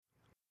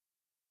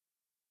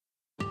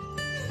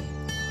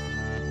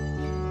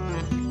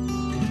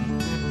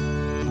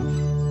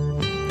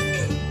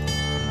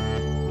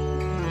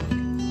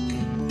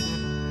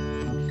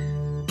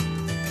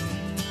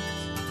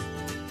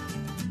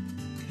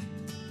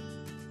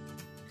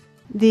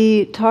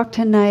The talk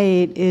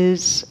tonight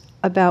is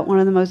about one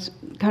of the most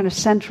kind of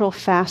central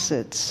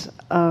facets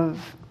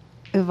of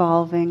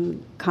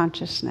evolving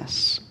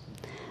consciousness,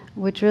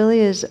 which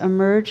really is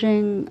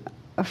emerging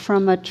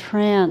from a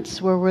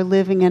trance where we're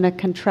living in a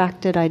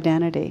contracted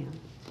identity.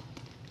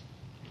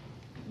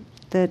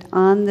 That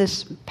on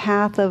this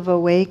path of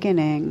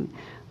awakening,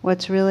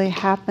 what's really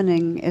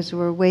happening is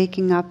we're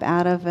waking up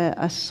out of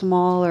a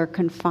small or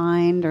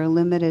confined or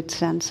limited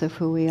sense of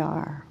who we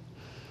are.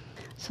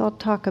 So I'll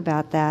talk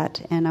about that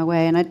in a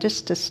way. And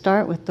just to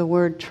start with the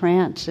word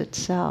trance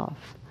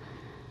itself.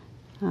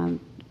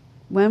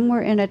 When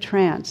we're in a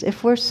trance,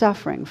 if we're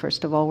suffering,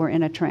 first of all, we're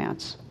in a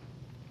trance.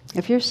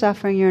 If you're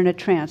suffering, you're in a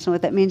trance. And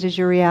what that means is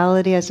your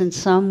reality has in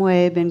some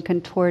way been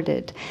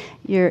contorted.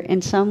 You're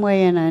in some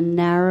way in a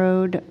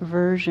narrowed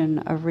version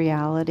of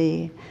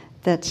reality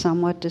that's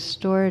somewhat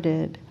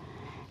distorted.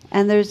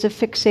 And there's a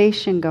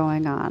fixation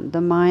going on. The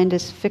mind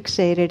is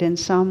fixated in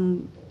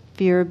some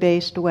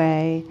fear-based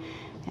way,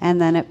 and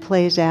then it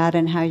plays out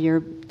in how you're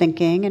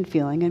thinking and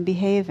feeling and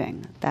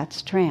behaving.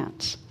 That's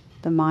trance.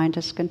 The mind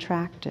is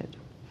contracted.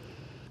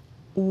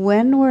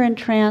 When we're in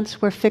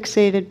trance, we're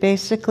fixated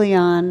basically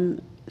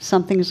on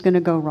something's going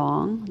to go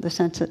wrong, the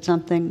sense that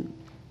something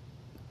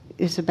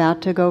is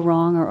about to go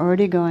wrong or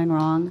already going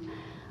wrong.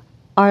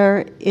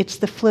 Or it's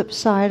the flip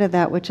side of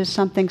that, which is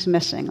something's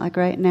missing, like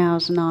right now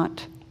is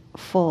not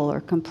full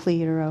or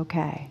complete or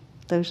okay.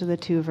 Those are the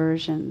two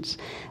versions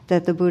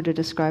that the Buddha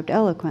described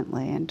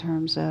eloquently in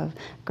terms of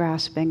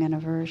grasping and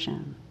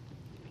aversion.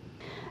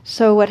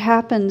 So what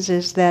happens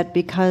is that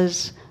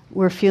because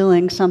we're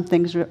feeling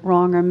something's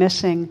wrong or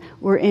missing,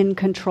 we're in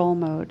control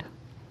mode.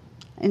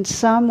 In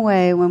some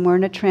way, when we're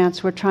in a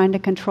trance, we're trying to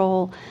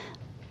control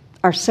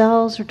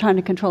ourselves, we're trying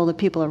to control the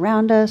people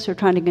around us, we're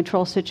trying to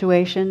control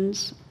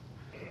situations.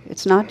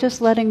 It's not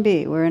just letting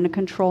be, we're in a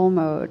control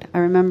mode. I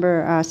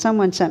remember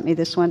someone sent me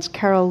this once.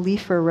 Carol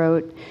Leifer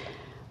wrote,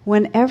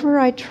 "Whenever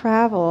I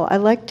travel, I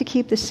like to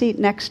keep the seat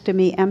next to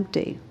me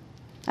empty.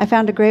 I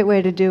found a great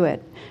way to do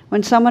it.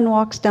 When someone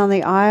walks down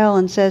the aisle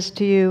and says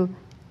to you,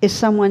 'Is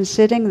someone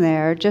sitting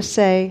there?' just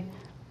say,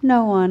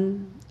 'No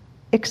one,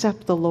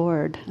 except the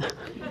Lord.'"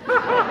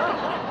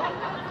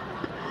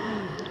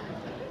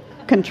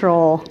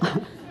 Control.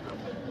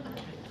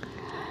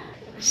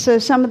 So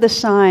some of the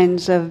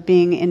signs of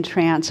being in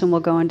trance, and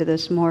we'll go into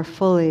this more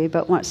fully,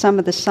 but some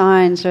of the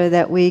signs are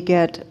that we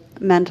get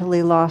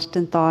mentally lost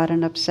in thought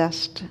and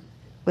obsessed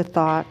with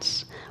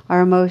thoughts.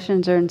 Our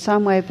emotions are in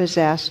some way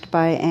possessed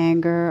by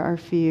anger, our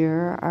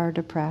fear, our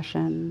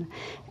depression,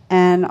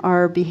 and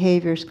our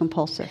behavior is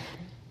compulsive.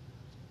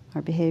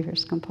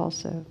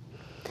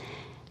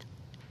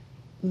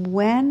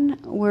 When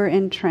we're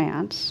in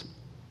trance,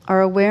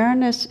 our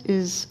awareness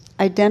is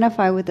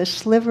identified with a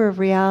sliver of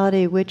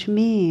reality, which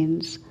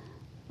means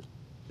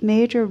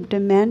major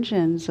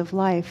dimensions of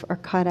life are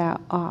cut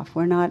off.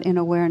 We're not in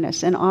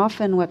awareness. And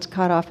often what's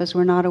cut off is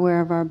we're not aware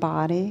of our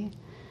body.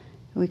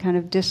 We kind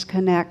of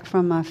disconnect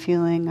from a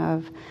feeling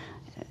of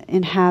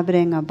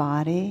inhabiting a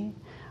body.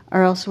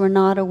 Or else we're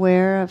not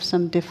aware of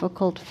some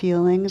difficult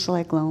feelings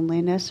like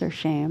loneliness or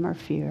shame or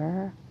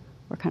fear.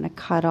 We're kind of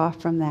cut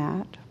off from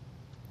that.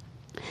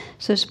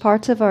 So there's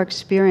parts of our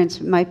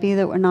experience, it might be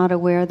that we're not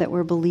aware that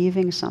we're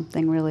believing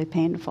something really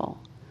painful.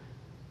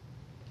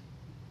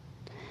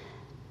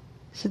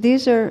 So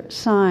these are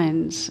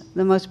signs.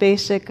 The most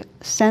basic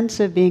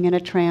sense of being in a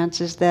trance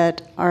is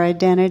that our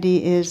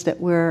identity is that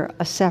we're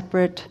a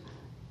separate,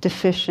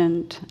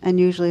 deficient, and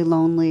usually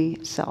lonely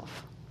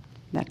self.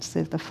 That's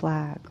the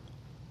flag.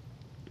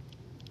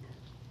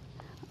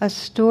 A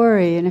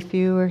story, and if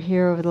you were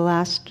here over the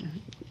last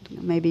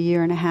maybe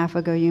year and a half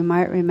ago, you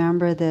might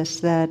remember this,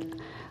 that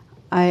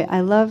I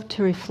love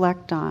to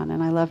reflect on,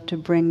 and I love to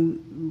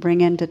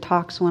bring into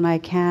talks when I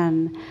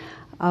can,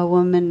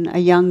 a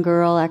young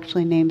girl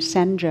actually named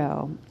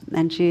Senjo,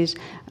 and she's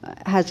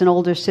has an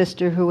older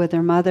sister who with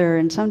her mother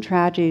in some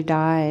tragedy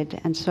died,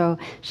 and so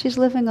she's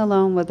living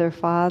alone with her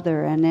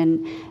father, and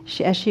then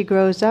as she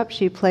grows up,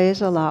 she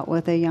plays a lot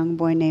with a young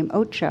boy named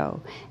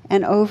Ocho,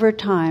 and over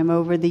time,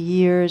 over the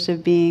years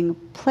of being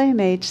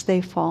playmates,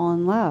 they fall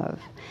in love.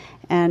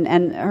 And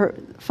her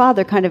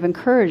father kind of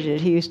encouraged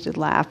it. He used to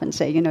laugh and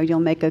say,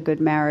 you'll make a good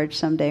marriage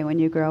someday when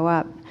you grow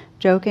up,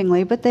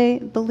 jokingly. But they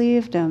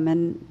believed him,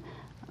 and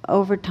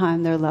over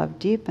time their love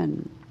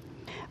deepened.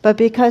 But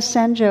because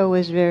Senjo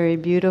was very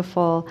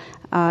beautiful,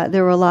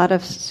 there were a lot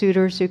of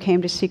suitors who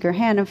came to seek her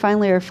hand. And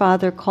finally her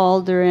father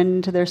called her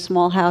into their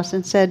small house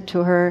and said to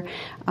her,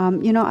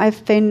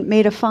 I've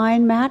made a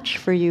fine match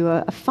for you,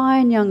 a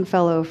fine young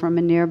fellow from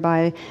a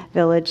nearby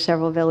village,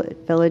 several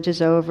villages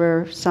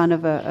over, son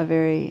of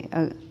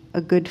a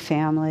good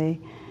family.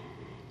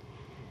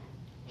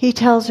 He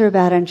tells her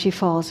about it, and she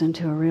falls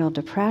into a real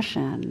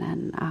depression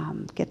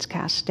and gets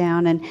cast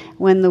down. And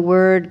when the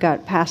word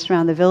got passed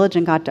around the village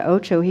and got to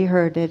Ocho, he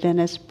heard it, and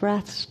his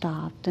breath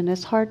stopped, and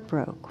his heart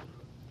broke.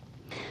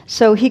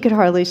 So he could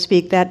hardly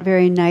speak. That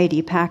very night,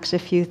 he packs a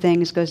few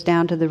things, goes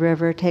down to the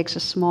river, takes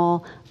a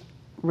small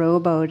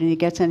rowboat, and he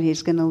gets in.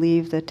 He's going to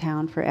leave the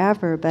town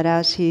forever. But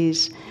as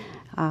he's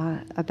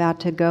about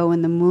to go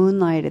in the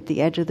moonlight at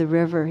the edge of the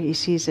river, he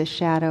sees a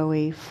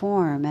shadowy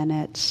form, and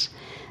it's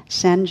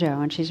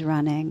Senjo, and she's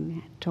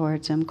running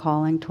towards him,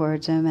 calling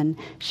towards him, and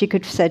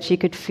said she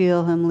could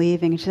feel him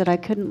leaving. She said, "I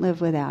couldn't live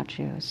without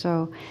you."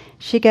 So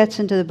she gets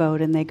into the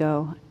boat and they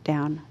go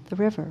down the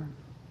river.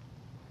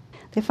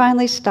 They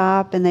finally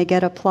stop and they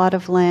get a plot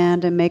of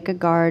land and make a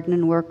garden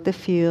and work the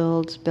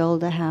fields,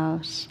 build a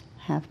house,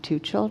 have 2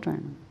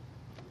 children.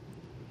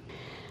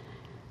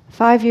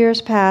 5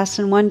 years pass,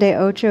 and one day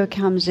Ocho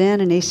comes in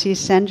and he sees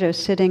Senjo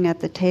sitting at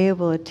the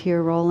table, a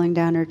tear rolling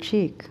down her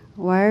cheek.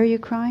 "Why are you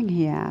crying?"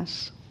 he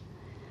asks.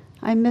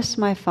 "I miss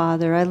my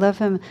father. I love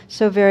him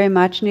so very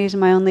much, and he's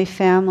my only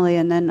family."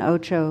 And then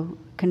Ocho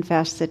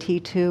confessed that he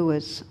too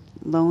was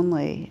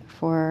lonely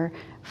for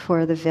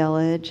the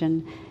village,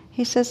 and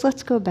he says,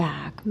 "Let's go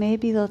back.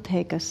 Maybe they'll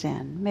take us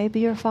in.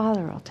 Maybe your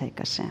father will take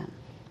us in."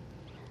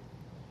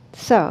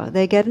 So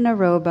they get in a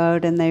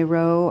rowboat and they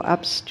row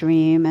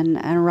upstream and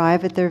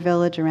arrive at their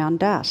village around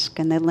dusk,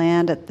 and they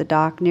land at the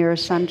dock near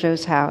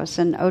Sanjo's house,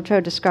 and Ocho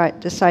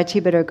decides he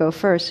better go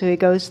first, so he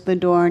goes to the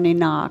door and he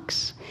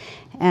knocks.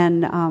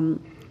 And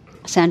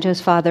Sanjo's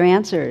father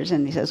answers,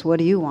 and he says, "What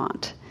do you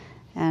want?"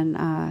 And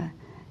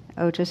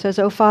Ocho says,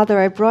 "Oh, Father,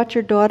 I brought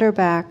your daughter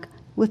back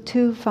with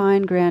 2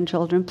 fine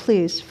grandchildren.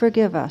 Please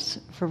forgive us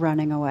for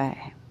running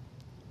away."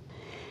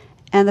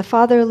 And the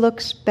father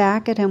looks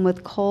back at him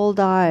with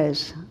cold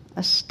eyes,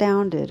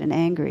 astounded and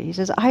angry. He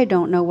says, "I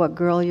don't know what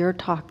girl you're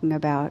talking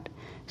about.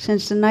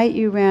 Since the night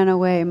you ran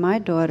away, my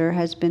daughter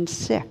has been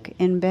sick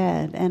in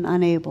bed and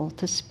unable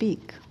to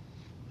speak."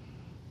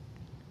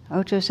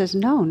 Ocho says,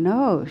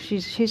 No,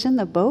 she's in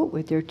the boat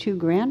with your 2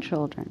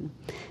 grandchildren.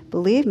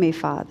 "Believe me,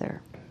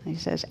 Father." He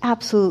says,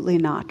 "Absolutely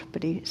not."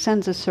 But he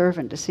sends a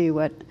servant to see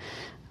what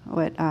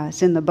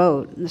is in the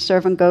boat. And the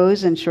servant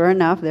goes, and sure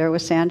enough, there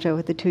was Sanjo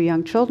with the 2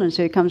 young children.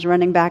 So he comes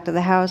running back to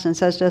the house and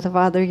says to the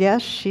father,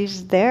 "Yes,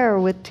 she's there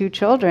with 2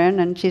 children,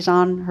 and she's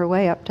on her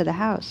way up to the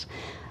house."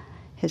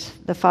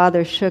 The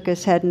father shook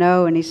his head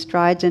no, and he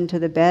strides into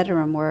the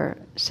bedroom where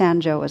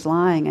Sanjo was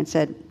lying and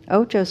said,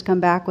 "Ocho's come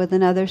back with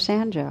another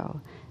Sanjo,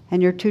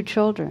 and your 2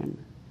 children."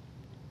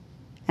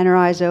 And her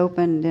eyes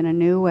opened in a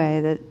new way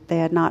that they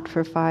had not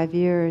for 5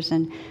 years,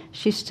 and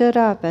she stood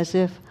up as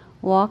if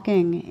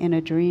walking in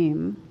a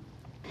dream,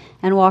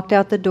 and walked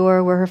out the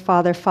door where her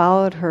father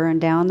followed her and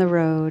down the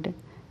road,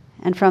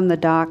 and from the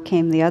dock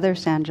came the other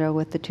Sanjo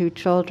with the 2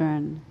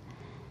 children.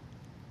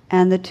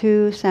 And the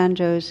 2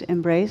 Sanjos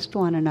embraced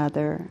one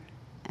another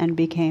and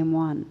became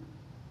one.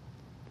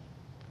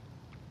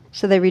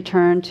 So they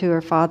returned to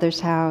her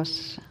father's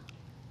house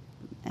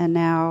and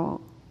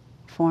now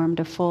formed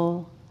a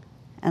full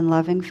and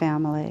loving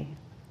family.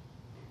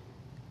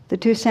 The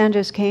 2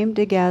 Sanjos came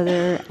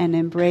together and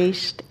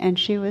embraced, and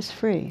she was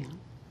free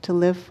to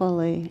live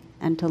fully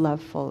and to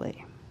love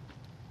fully.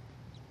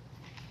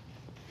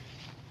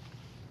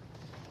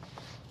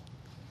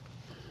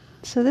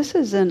 So this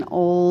is an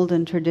old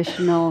and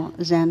traditional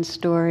Zen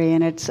story,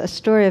 and it's a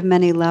story of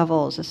many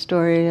levels, a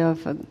story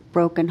of a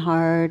broken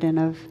heart and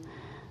of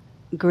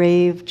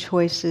grave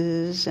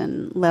choices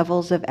and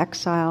levels of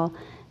exile.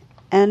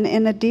 And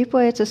in a deep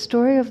way, it's a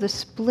story of the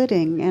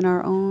splitting in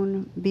our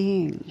own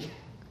being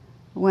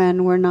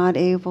when we're not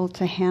able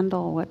to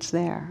handle what's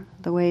there,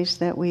 the ways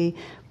that we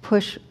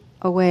push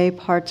away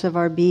parts of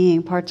our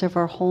being, parts of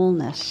our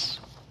wholeness.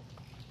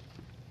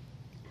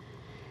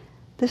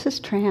 This is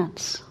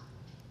trance.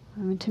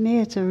 I mean, to me,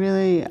 it's a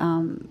really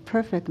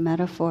perfect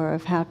metaphor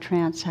of how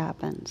trance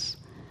happens,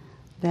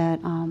 that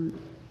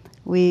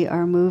we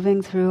are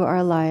moving through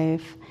our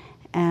life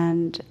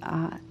and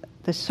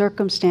the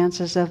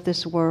circumstances of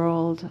this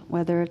world,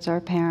 whether it's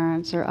our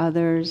parents or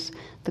others,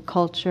 the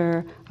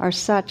culture, are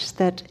such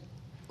that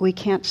we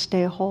can't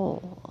stay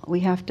whole. We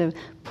have to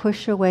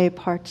push away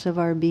parts of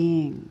our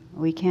being.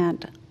 We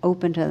can't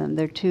open to them.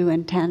 They're too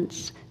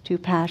intense, too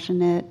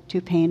passionate,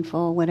 too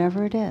painful,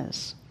 whatever it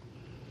is.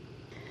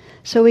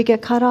 So we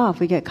get cut off.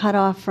 We get cut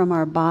off from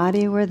our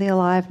body where the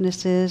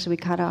aliveness is. We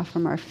cut off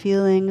from our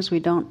feelings.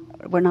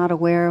 We're not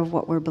aware of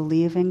what we're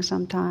believing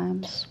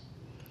sometimes.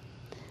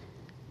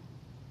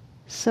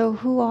 So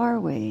who are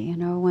we? You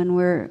know, when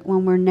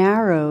we're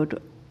narrowed,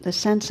 the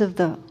sense of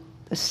the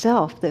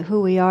self, that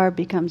who we are,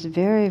 becomes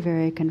very,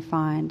 very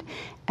confined.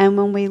 And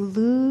when we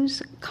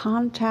lose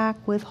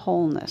contact with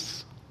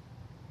wholeness,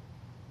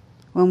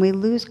 when we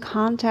lose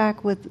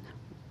contact with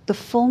the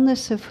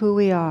fullness of who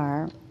we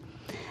are,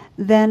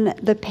 then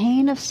the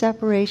pain of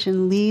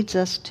separation leads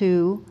us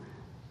to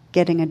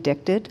getting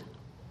addicted.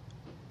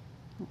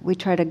 We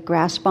try to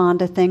grasp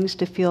onto things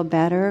to feel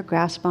better,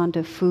 grasp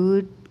onto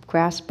food,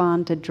 grasp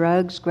onto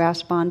drugs,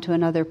 grasp onto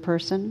another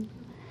person.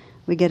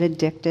 We get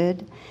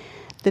addicted.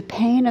 The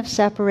pain of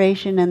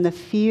separation and the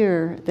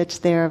fear that's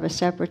there of a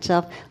separate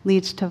self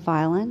leads to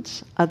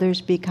violence.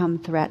 Others become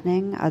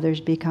threatening, others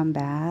become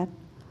bad.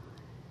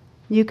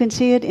 You can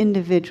see it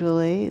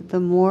individually. The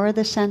more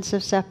the sense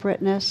of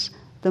separateness,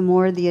 the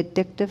more the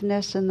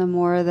addictiveness and the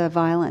more the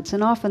violence.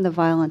 And often the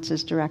violence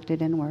is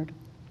directed inward.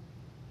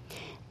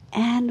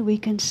 And we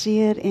can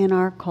see it in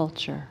our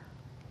culture.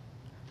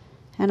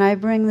 And I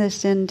bring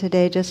this in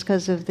today just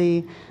because of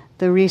the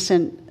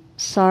recent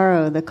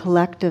sorrow, the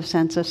collective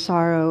sense of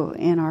sorrow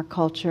in our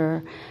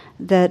culture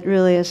that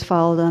really has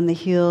followed on the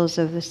heels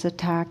of this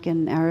attack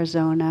in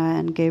Arizona,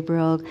 and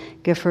Gabriel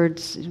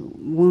Gifford's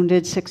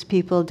wounded, 6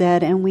 people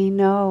dead, and we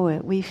know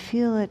it, we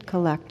feel it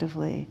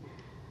collectively,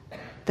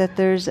 that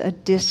there's a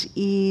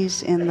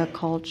dis-ease in the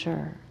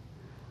culture.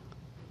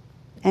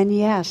 And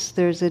yes,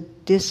 there's a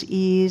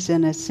dis-ease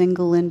in a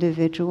single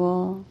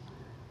individual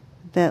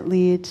that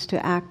leads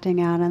to acting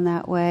out in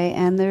that way,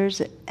 and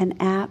there's an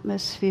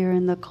atmosphere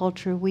in the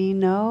culture we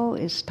know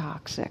is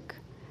toxic,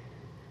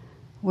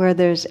 where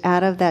there's,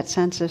 out of that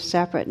sense of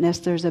separateness,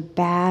 there's a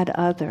bad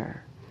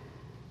other.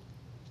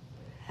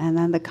 And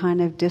then the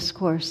kind of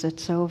discourse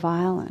that's so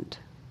violent.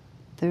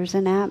 There's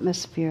an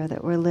atmosphere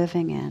that we're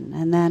living in.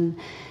 And then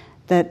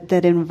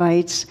that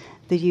invites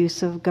the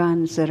use of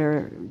guns that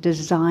are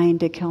designed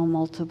to kill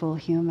multiple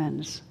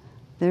humans.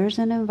 There's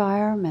an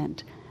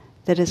environment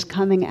that is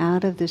coming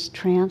out of this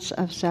trance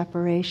of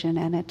separation,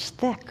 and it's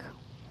thick.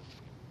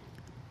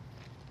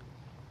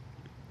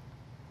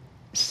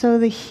 So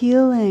the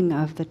healing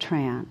of the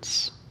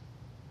trance,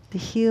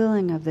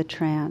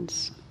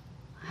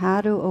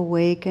 how to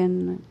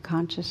awaken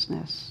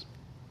consciousness.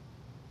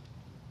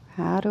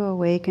 How to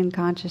awaken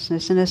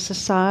consciousness in a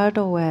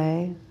societal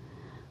way.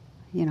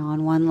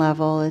 On one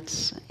level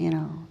it's,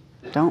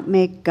 don't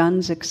make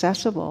guns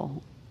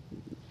accessible.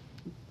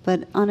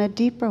 But on a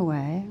deeper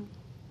way,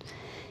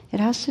 it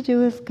has to do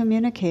with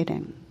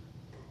communicating.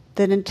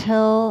 That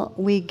until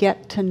we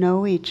get to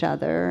know each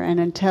other, and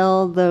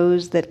until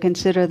those that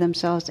consider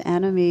themselves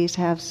enemies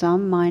have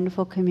some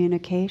mindful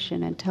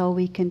communication, until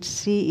we can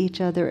see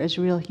each other as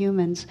real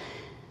humans,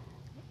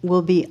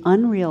 will be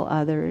unreal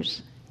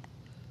others,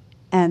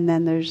 and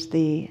then there's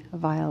the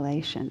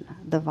violation,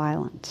 the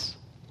violence.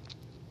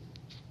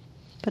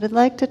 But I'd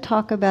like to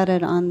talk about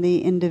it on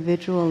the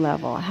individual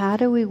level. How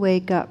do we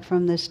wake up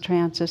from this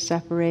trance of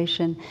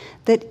separation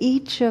that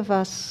each of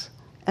us,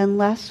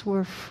 unless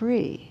we're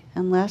free,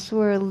 unless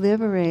we're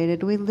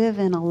liberated, we live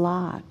in a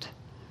lot.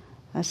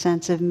 A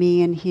sense of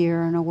me and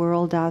here and a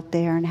world out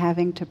there, and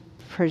having to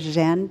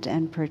present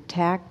and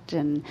protect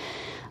and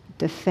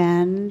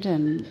defend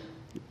and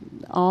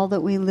all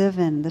that we live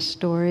in, the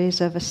stories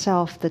of a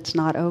self that's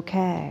not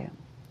okay.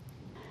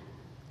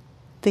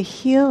 The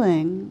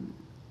healing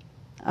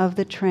of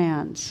the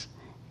trance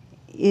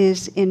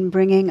is in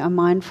bringing a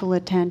mindful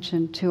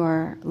attention to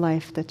our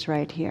life that's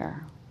right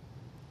here.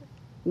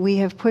 We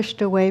have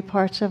pushed away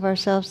parts of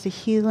ourselves. The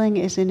healing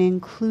is in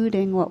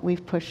including what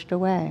we've pushed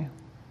away.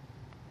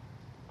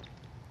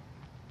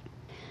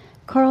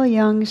 Carl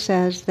Jung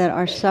says that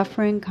our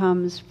suffering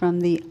comes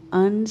from the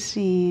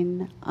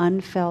unseen,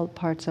 unfelt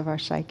parts of our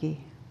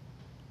psyche.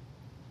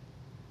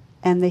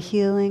 And the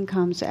healing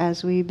comes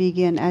as we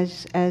begin,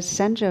 as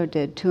Senjo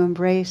did, to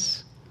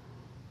embrace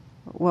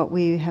what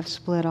we have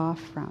split off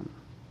from.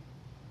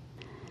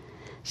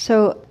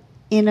 So,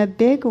 in a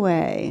big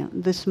way,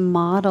 this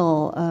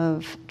model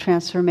of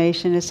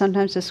transformation is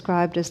sometimes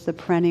described as the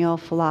perennial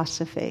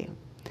philosophy.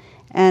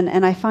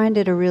 And I find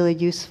it a really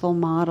useful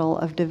model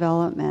of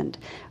development,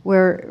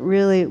 where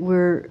really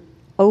we're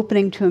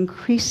opening to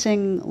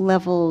increasing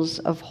levels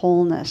of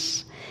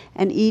wholeness.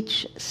 And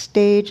each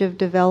stage of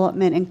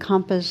development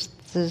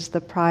encompasses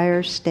the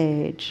prior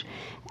stage,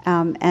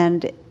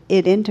 and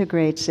it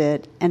integrates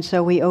it. And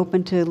so we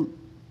open to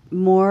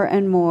more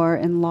and more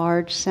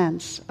enlarged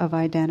sense of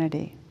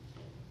identity.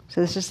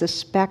 So this is the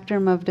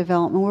spectrum of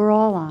development we're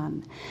all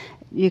on.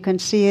 You can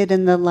see it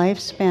in the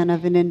lifespan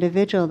of an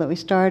individual, that we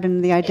start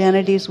in the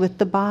identities with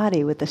the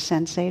body, with the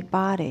sensate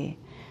body.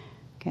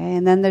 Okay,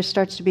 and then there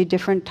starts to be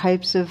different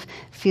types of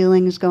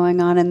feelings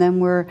going on, and then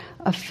we're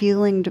a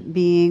feeling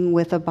being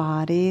with a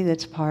body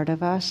that's part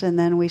of us, and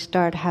then we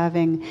start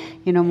having,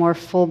 more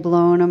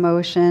full-blown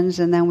emotions,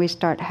 and then we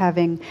start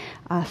having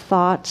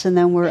thoughts, and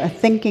then we're a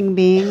thinking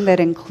being that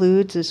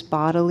includes this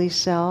bodily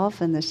self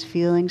and this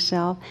feeling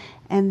self,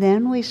 and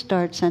then we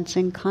start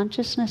sensing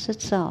consciousness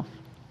itself,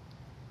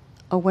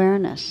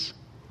 awareness.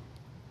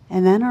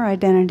 And then our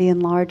identity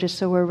enlarges,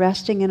 so we're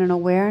resting in an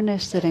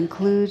awareness that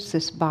includes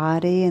this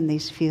body and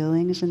these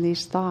feelings and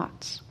these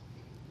thoughts.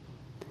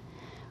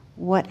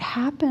 What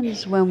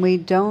happens when we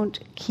don't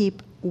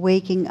keep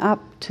waking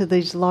up to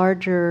these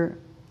larger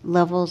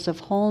levels of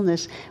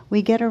wholeness,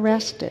 we get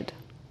arrested.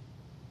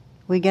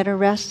 We get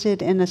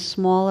arrested in a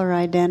smaller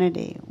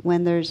identity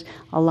when there's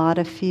a lot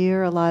of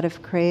fear, a lot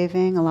of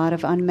craving, a lot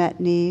of unmet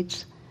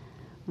needs.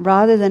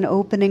 Rather than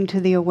opening to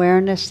the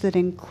awareness that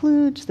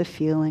includes the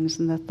feelings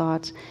and the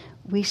thoughts,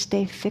 we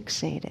stay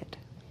fixated.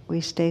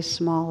 We stay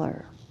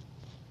smaller.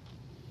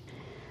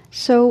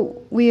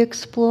 So we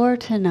explore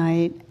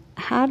tonight,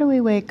 how do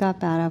we wake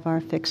up out of our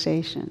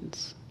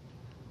fixations?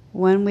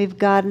 When we've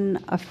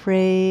gotten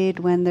afraid,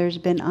 when there's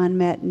been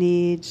unmet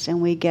needs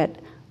and we get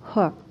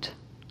hooked,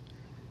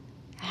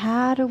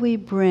 how do we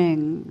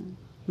bring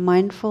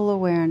mindful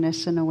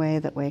awareness in a way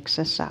that wakes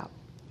us up?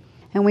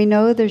 And we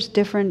know there's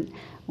different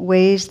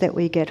ways that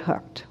we get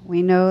hooked.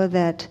 We know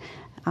that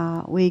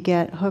we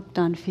get hooked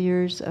on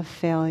fears of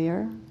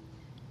failure.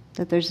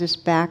 That there's this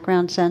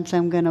background sense,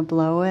 I'm going to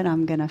blow it,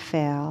 I'm going to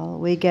fail.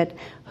 We get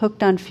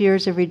hooked on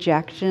fears of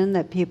rejection,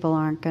 that people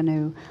aren't going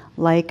to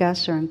like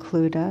us or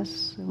include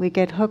us. We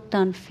get hooked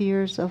on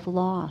fears of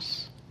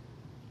loss.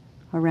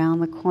 Around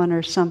the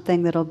corner,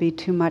 something that'll be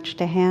too much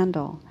to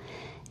handle.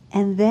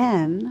 And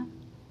then,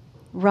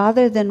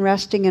 rather than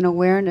resting in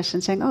awareness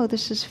and saying, oh,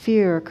 this is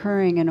fear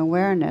occurring in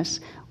awareness,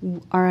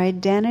 our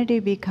identity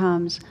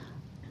becomes,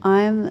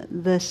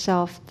 I'm the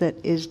self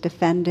that is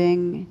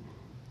defending,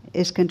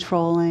 is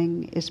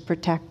controlling, is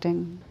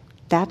protecting.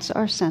 That's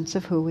our sense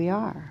of who we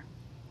are.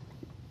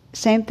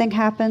 Same thing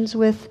happens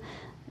with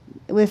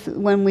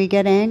when we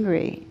get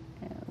angry.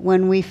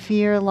 When we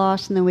fear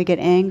loss and then we get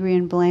angry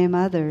and blame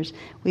others,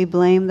 we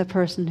blame the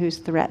person who's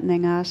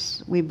threatening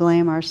us, we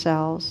blame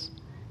ourselves.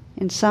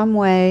 In some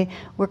way,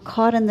 we're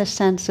caught in the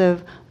sense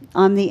of,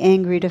 I'm the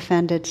angry,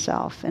 defended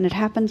self. And it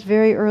happens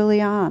very early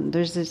on.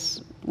 There's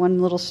this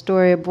one little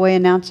story, a boy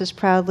announces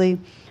proudly,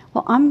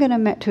 well,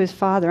 to his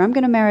father, I'm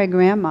going to marry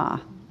grandma.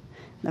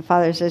 The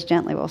father says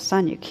gently, well,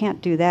 son, you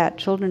can't do that.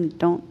 Children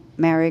don't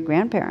marry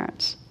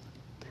grandparents.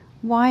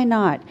 Why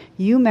not?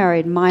 You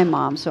married my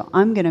mom, so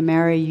I'm going to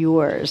marry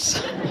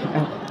yours.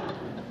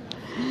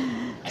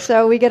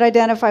 So we get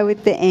identified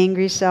with the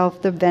angry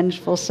self, the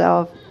vengeful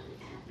self.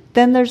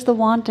 Then there's the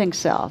wanting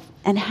self.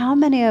 And how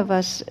many of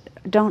us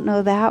don't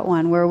know that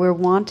one, where we're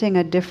wanting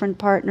a different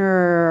partner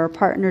or a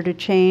partner to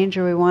change,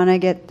 or we want to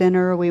get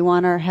thinner, or we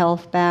want our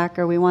health back,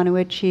 or we want to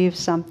achieve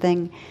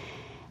something.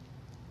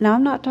 Now,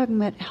 I'm not talking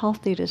about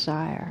healthy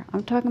desire.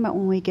 I'm talking about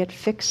when we get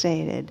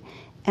fixated,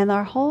 and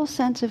our whole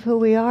sense of who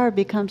we are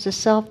becomes a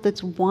self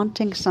that's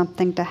wanting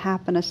something to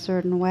happen a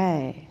certain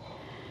way.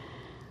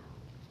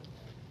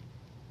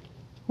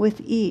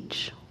 With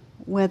each,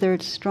 whether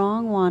it's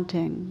strong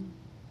wanting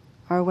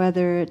or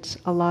whether it's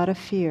a lot of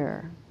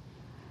fear,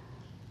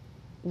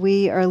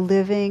 we are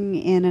living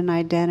in an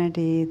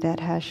identity that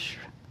has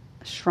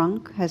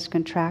shrunk, has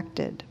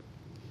contracted.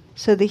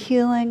 So the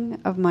healing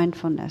of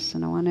mindfulness,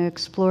 and I want to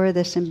explore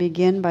this and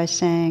begin by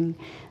saying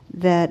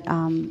that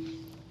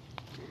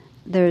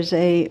there's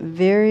a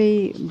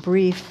very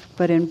brief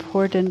but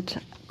important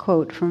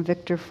quote from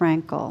Viktor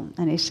Frankl,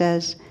 and he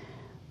says,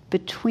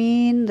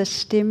 between the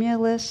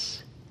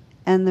stimulus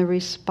and the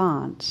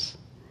response,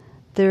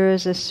 there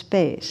is a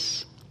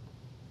space,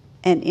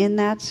 and in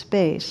that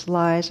space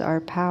lies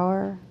our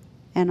power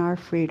and our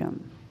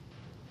freedom.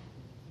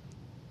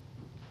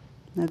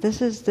 Now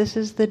this is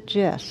the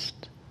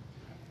gist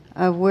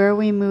of where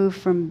we move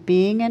from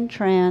being in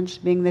trance,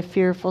 being the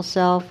fearful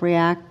self,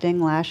 reacting,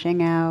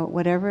 lashing out,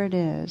 whatever it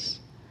is,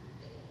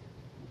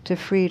 to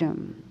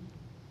freedom.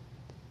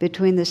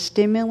 Between the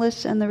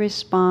stimulus and the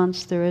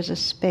response, there is a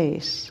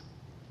space.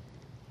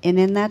 And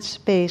in that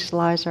space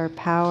lies our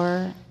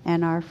power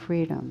and our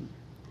freedom.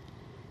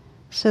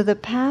 So the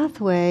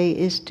pathway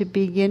is to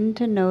begin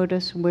to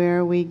notice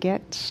where we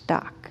get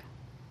stuck.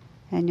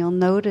 And you'll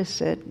notice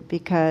it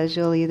because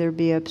you'll either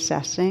be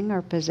obsessing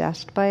or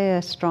possessed by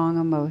a strong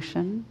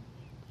emotion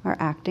or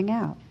acting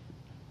out.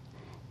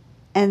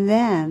 And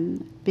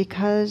then,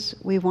 because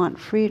we want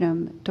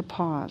freedom, to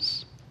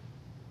pause.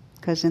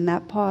 Because in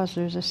that pause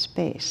there's a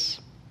space.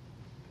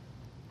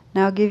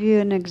 Now I'll give you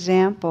an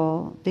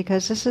example,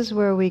 because this is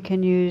where we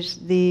can use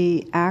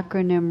the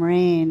acronym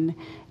RAIN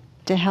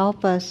to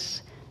help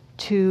us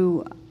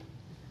to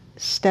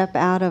step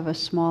out of a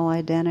small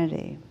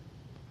identity.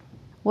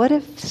 What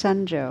if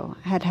Sanjo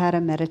had had a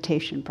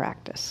meditation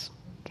practice?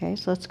 Okay,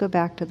 so let's go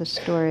back to the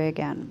story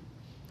again.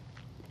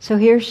 So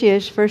here she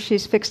is. First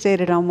she's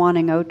fixated on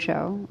wanting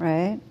Ocho,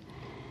 right?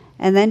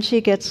 And then she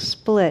gets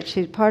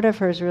split. Part of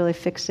her is really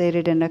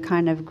fixated in a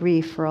kind of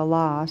grief for a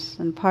loss,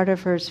 and part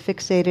of her is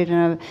fixated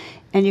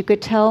and you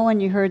could tell when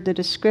you heard the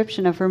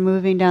description of her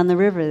moving down the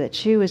river that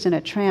she was in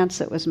a trance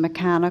that was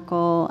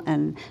mechanical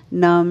and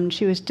numbed.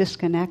 She was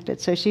disconnected.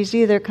 So she's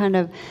either kind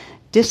of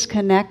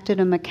disconnected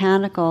and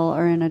mechanical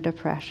or in a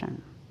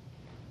depression.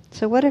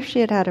 So what if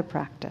she had had a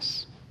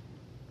practice?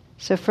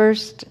 So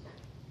first,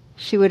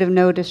 she would have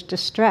noticed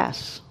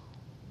distress.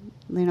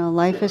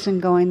 Life isn't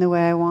going the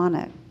way I want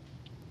it.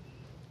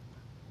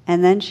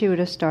 And then she would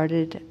have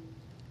started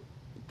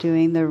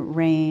doing the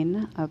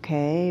RAIN,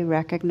 okay,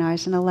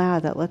 recognize and allow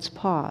that. Let's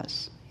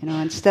pause.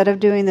 Instead of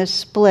doing this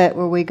split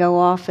where we go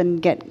off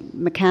and get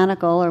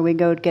mechanical or we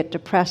go get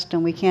depressed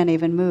and we can't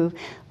even move,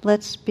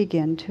 let's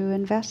begin to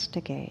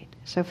investigate.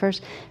 So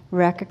first,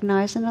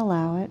 recognize and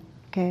allow it,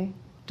 okay,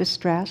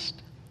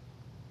 distressed,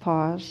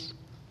 pause.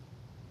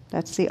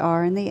 That's the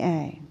R and the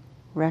A.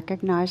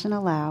 Recognize and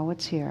allow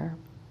what's here,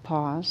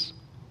 pause.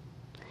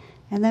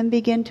 And then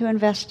begin to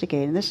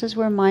investigate. And this is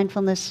where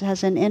mindfulness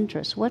has an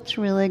interest. What's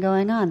really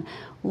going on?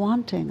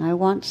 Wanting. I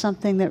want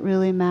something that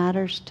really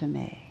matters to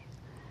me.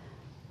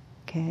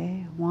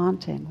 Okay,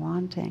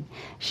 wanting.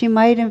 She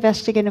might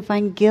investigate and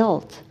find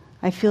guilt.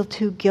 I feel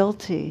too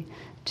guilty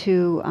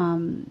to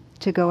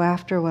go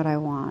after what I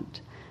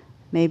want.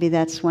 Maybe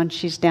that's when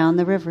she's down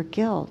the river.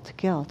 Guilt.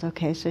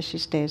 Okay, so she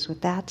stays with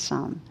that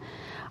some.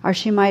 Or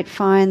she might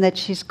find that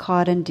she's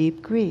caught in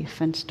deep grief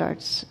and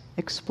starts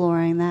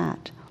exploring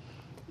that.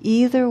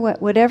 Either way,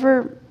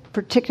 whatever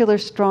particular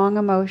strong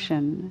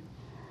emotion,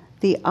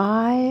 the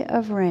eye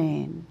of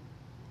rain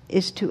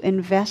is to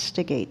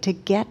investigate, to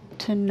get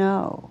to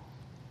know,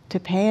 to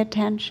pay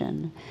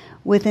attention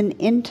with an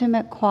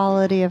intimate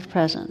quality of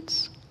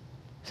presence.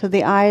 So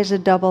the eye is a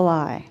double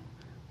eye.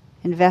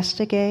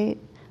 Investigate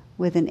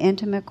with an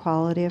intimate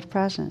quality of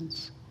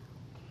presence.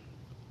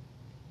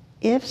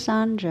 If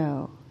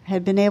Sanjo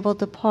had been able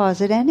to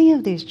pause at any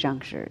of these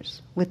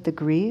junctures, with the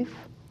grief,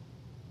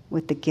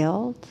 with the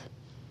guilt,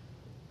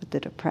 with the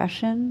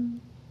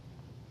depression,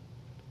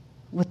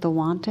 with the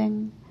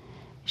wanting,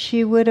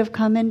 she would have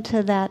come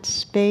into that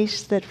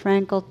space that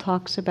Frankl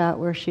talks about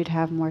where she'd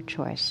have more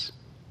choice.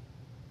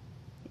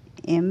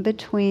 In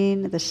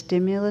between the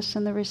stimulus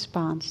and the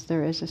response,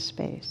 there is a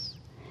space.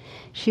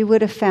 She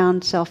would have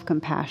found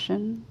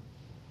self-compassion,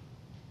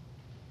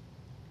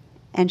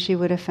 and she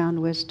would have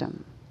found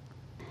wisdom.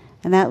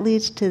 And that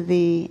leads to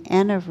the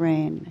N of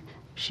rain.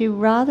 She,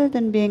 rather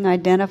than being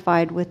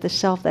identified with the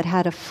self that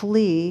had to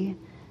flee,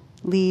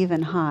 leave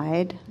and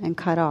hide and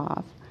cut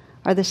off,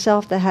 or the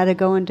self that had to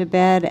go into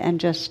bed and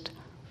just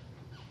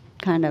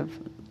kind of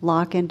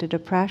lock into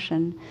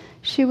depression,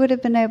 she would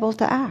have been able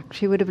to act.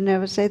 She would have been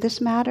able to say, this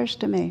matters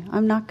to me.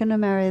 I'm not going to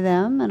marry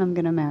them, and I'm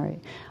going to marry.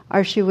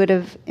 Or she would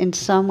have in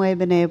some way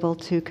been able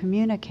to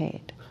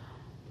communicate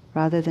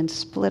rather than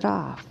split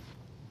off.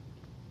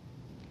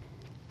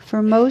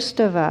 For most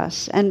of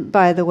us, and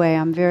by the way,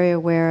 I'm very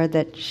aware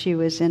that she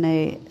was in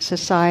a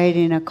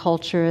society and a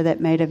culture that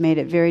might have made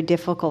it very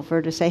difficult for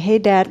her to say, hey,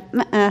 Dad,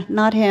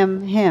 not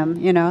him,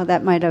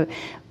 that might have,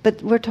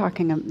 but we're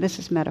talking, this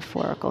is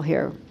metaphorical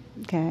here,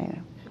 okay?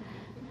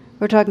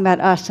 We're talking about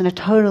us in a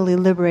totally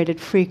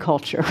liberated, free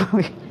culture.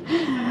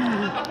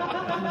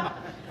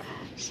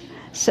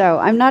 So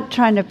I'm not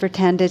trying to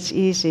pretend it's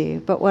easy,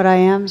 but what I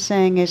am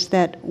saying is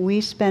that we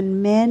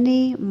spend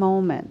many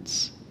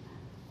moments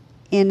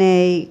in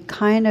a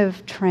kind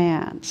of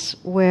trance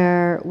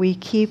where we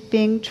keep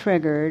being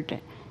triggered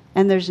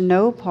and there's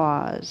no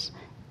pause,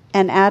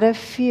 and out of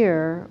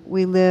fear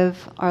we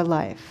live our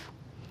life.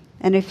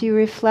 And if you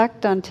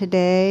reflect on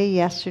today,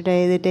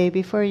 yesterday, the day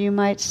before, you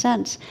might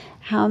sense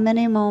how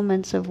many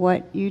moments of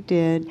what you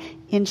did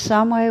in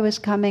some way was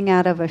coming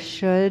out of a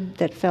should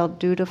that felt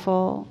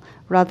dutiful,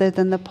 rather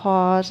than the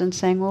pause and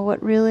saying, well,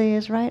 what really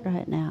is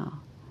right now?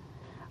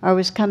 Or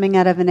was coming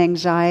out of an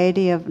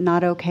anxiety of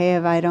not okay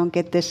if I don't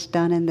get this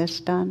done and this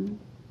done.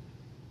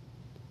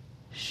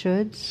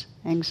 Shoulds,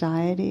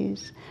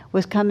 anxieties,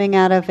 was coming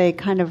out of a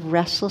kind of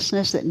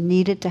restlessness that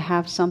needed to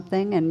have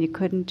something and you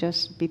couldn't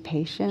just be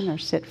patient or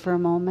sit for a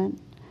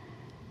moment.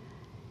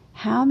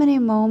 How many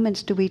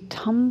moments do we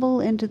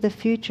tumble into the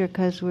future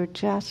because we're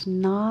just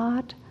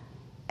not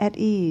at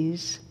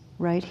ease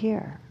right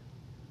here?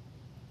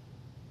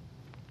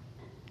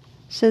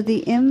 So the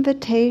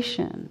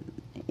invitation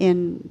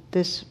in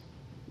this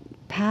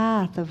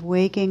path of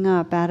waking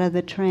up out of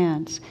the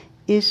trance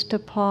is to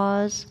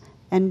pause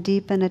and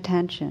deepen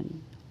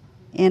attention.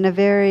 In a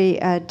very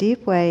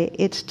deep way,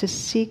 it's to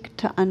seek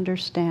to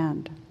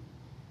understand.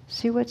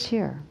 See what's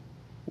here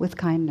with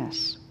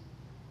kindness.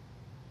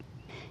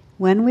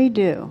 When we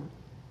do,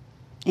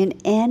 in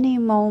any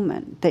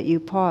moment that you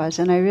pause,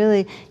 and I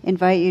really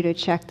invite you to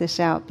check this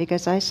out,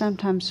 because I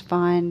sometimes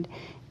find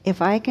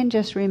if I can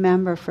just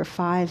remember for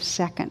 5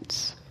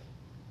 seconds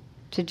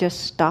to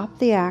just stop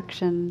the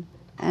action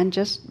and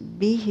just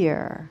be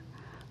here,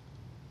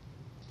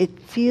 it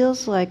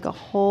feels like a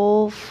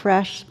whole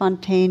fresh,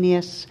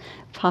 spontaneous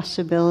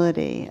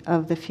possibility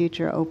of the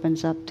future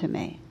opens up to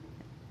me.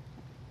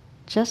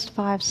 Just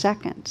 5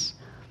 seconds.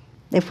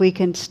 If we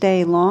can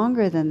stay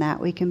longer than that,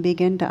 we can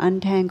begin to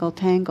untangle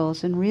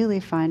tangles and really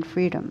find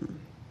freedom.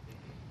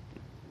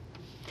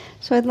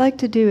 So what I'd like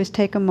to do is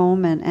take a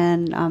moment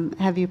and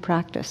have you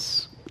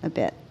practice a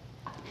bit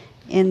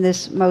in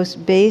this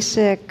most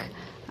basic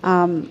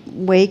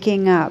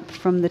waking up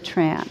from the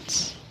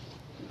trance.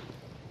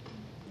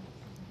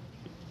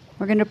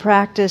 We're going to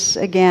practice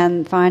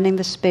again finding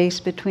the space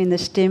between the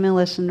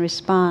stimulus and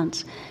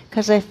response,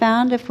 because I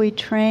found if we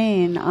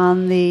train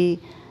when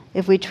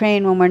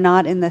we're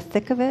not in the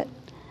thick of it,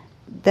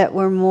 that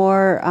we're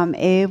more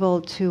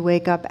able to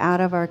wake up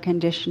out of our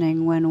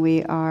conditioning when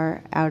we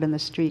are out in the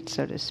street,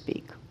 so to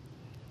speak.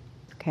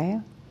 Okay?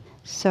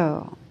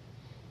 So,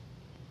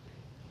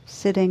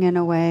 sitting in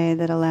a way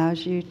that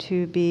allows you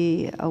to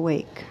be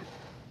awake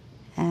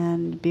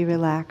and be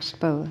relaxed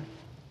both.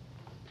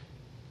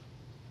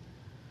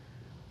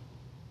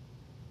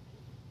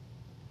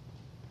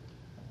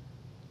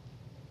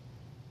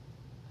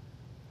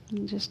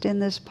 And just in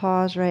this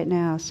pause right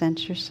now,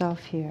 sense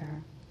yourself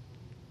here.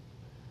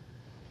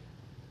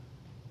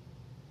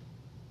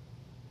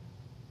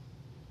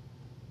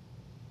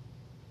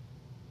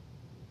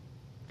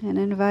 And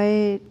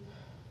invite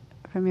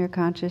from your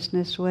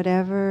consciousness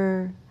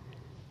whatever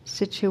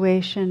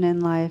situation in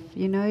life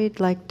you'd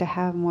like to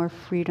have more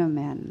freedom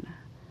in.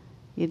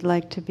 You'd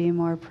like to be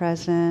more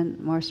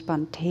present, more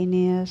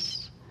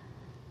spontaneous.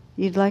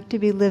 You'd like to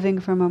be living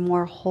from a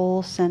more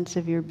whole sense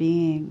of your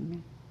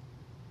being.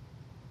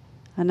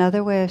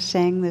 Another way of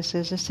saying this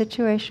is a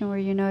situation where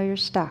you know you're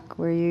stuck,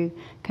 where you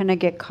kind of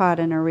get caught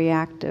in a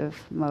reactive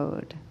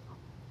mode.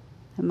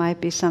 It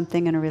might be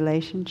something in a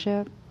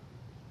relationship,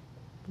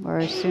 or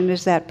as soon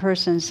as that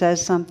person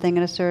says something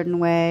in a certain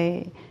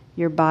way,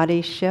 your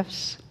body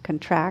shifts,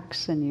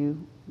 contracts, and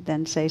you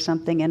then say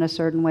something in a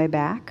certain way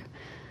back.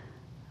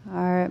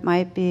 Or it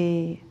might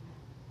be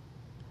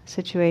a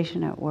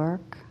situation at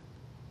work,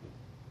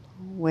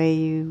 way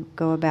you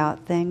go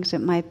about things.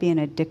 It might be an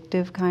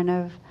addictive kind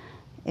of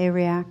a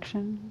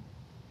reaction.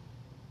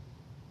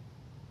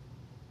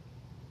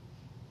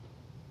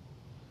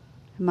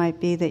 It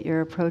might be that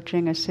you're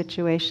approaching a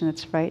situation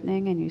that's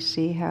frightening and you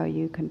see how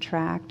you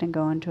contract and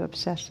go into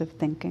obsessive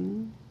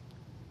thinking.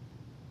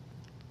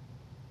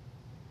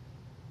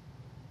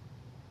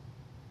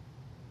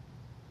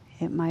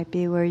 It might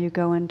be where you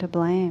go into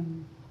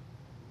blame.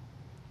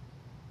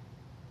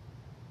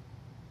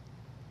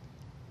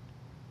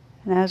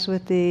 And as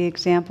with the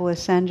example with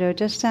Senjo,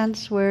 just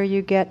sense where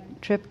you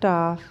get tripped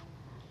off,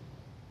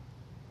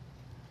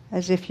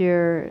 as if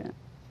you're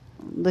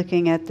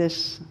looking at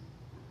this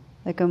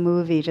like a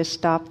movie. Just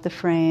stop the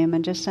frame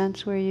and just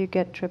sense where you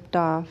get tripped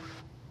off.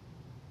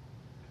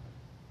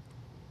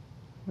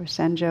 Where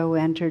Senjo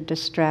entered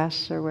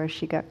distress, or where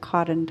she got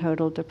caught in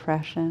total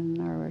depression,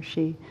 or where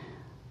she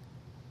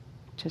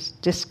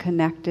just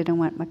disconnected and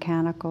went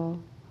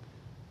mechanical.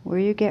 Where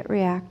you get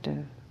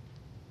reactive.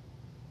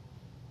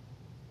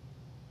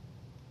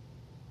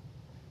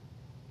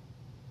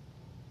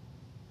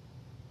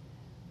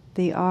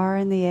 The R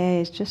and the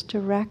A is just to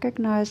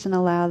recognize and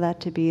allow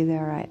that to be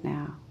there right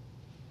now.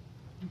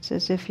 It's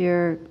as if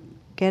you're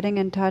getting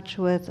in touch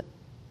with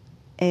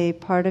a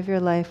part of your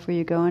life where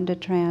you go into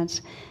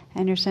trance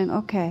and you're saying,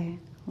 okay,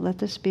 let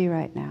this be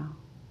right now.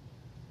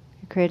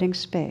 You're creating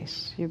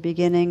space. You're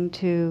beginning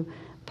to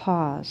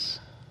pause.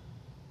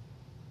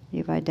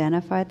 You've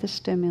identified the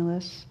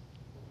stimulus.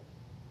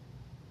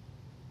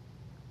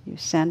 You've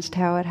sensed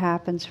how it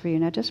happens for you.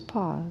 Now just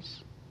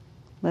pause.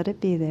 Let it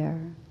be there.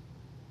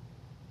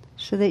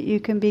 So that you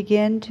can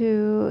begin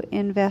to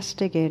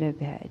investigate a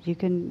bit. You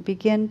can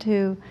begin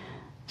to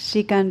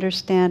seek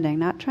understanding,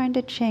 not trying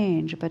to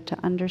change, but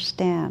to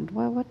understand,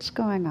 well, what's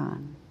going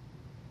on?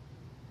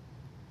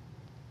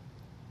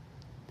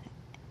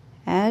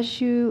 As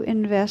you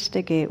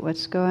investigate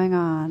what's going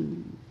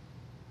on,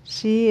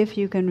 see if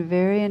you can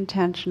very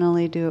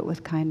intentionally do it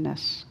with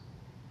kindness,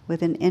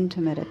 with an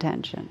intimate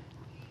attention.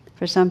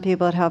 For some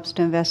people it helps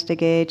to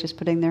investigate just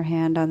putting their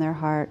hand on their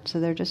heart,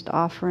 so they're just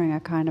offering a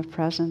kind of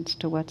presence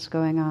to what's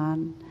going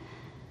on.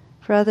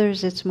 For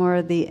others it's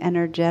more the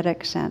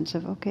energetic sense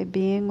of, okay,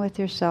 being with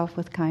yourself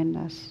with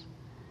kindness.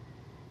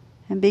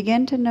 And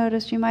begin to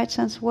notice, you might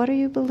sense, what are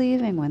you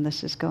believing when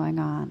this is going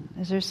on?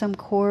 Is there some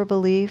core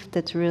belief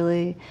that's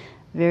really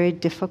very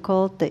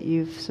difficult that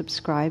you've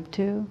subscribed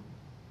to?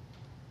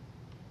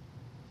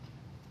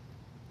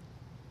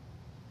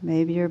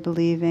 Maybe you're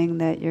believing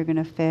that you're going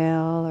to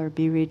fail or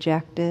be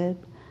rejected,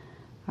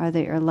 or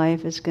that your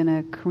life is going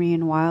to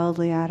careen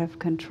wildly out of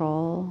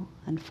control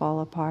and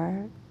fall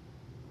apart.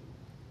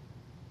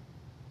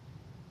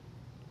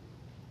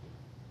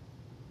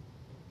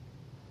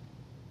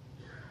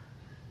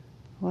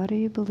 What are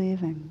you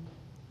believing?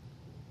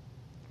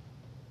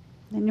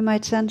 And you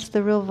might sense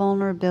the real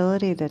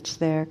vulnerability that's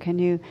there. Can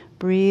you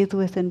breathe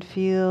with and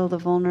feel the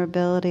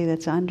vulnerability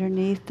that's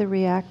underneath the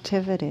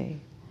reactivity?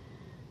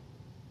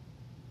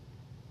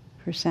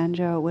 For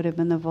Senjo, it would have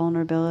been the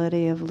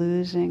vulnerability of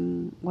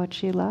losing what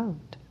she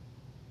loved,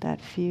 that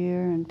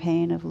fear and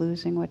pain of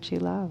losing what she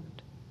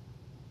loved.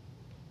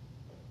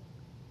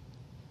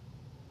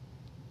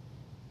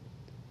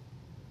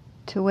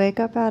 To wake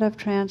up out of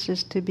trance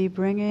is to be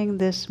bringing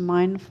this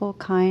mindful,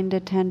 kind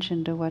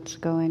attention to what's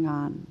going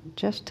on,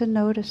 just to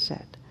notice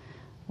it,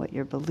 what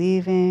you're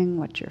believing,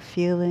 what you're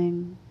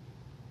feeling.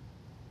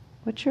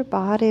 What's your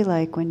body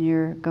like when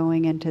you're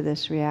going into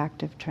this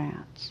reactive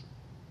trance?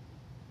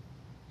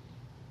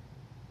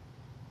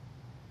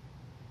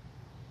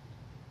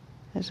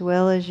 As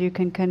well as you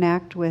can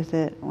connect with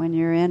it when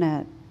you're in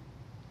it.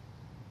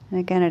 And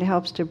again, it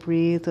helps to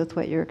breathe with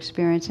what you're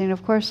experiencing.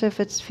 Of course, if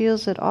it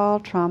feels at all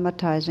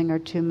traumatizing or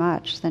too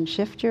much, then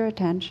shift your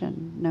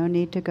attention. No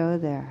need to go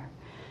there.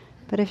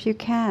 But if you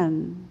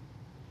can,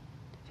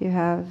 if you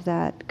have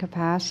that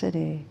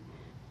capacity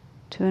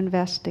to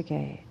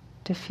investigate,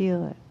 to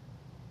feel it,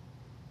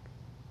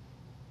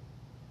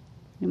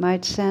 you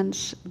might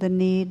sense the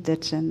need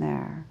that's in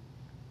there.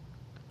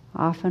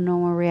 Often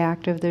when we're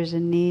reactive, there's a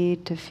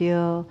need to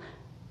feel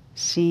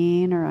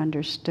seen or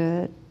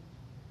understood,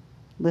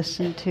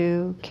 listened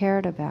to,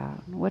 cared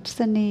about. What's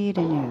the need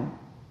in you?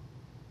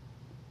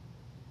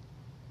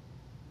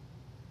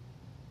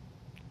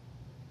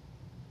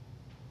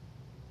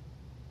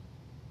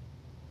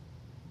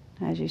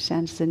 As you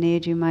sense the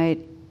need, you might,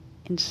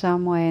 in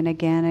some way, and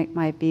again it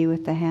might be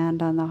with the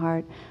hand on the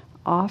heart,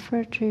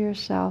 offer to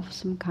yourself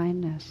some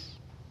kindness.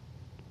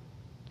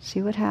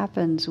 See what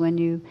happens when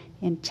you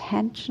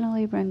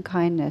intentionally bring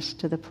kindness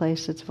to the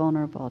place that's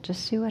vulnerable.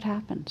 Just see what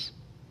happens.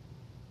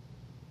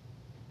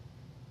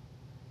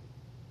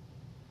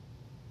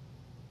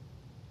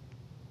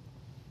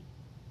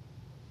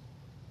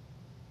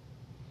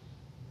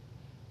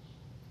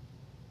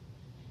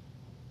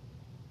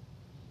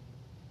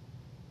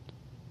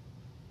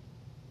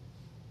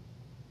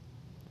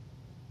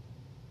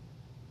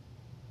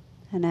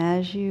 And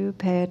as you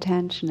pay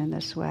attention in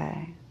this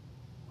way,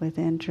 with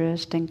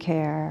interest and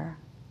care,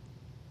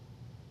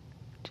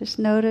 just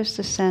notice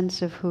the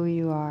sense of who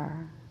you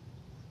are.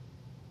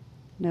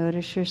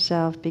 Notice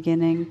yourself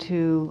beginning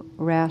to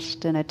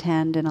rest and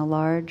attend in a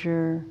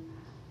larger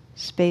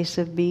space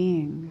of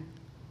being.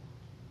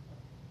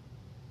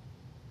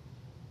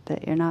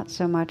 That you're not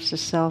so much the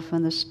self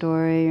in the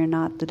story, you're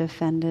not the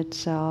defended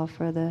self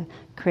or the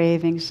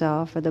craving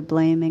self or the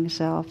blaming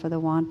self or the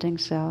wanting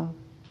self.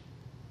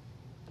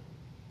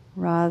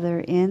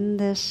 Rather, in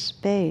this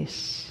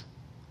space,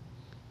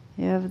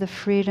 you have the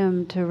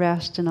freedom to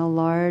rest in a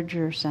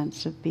larger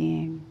sense of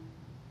being.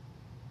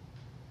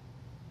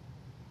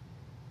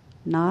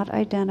 Not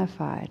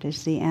identified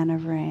is the N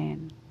of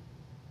rain.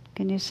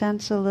 Can you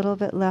sense a little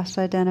bit less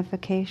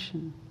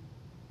identification?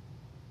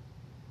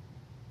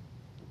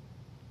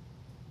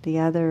 The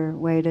other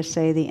way to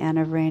say the N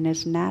of rain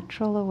is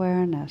natural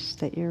awareness,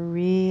 that you're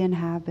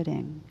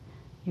re-inhabiting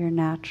your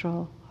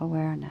natural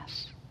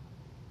awareness.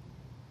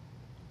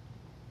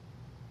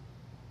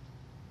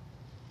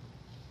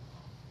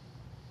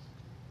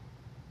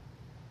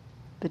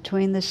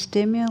 Between the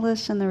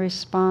stimulus and the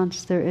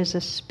response, there is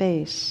a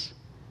space.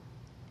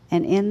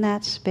 And in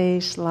that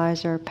space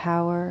lies our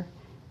power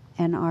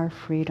and our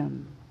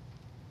freedom.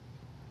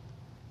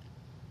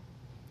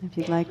 If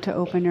you'd like to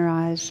open your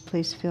eyes,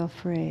 please feel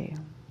free.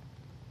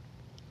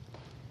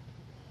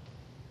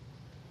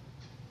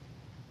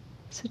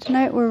 So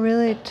tonight we're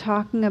really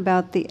talking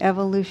about the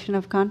evolution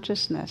of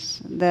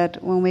consciousness,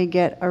 that when we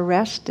get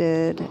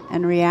arrested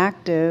and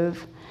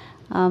reactive,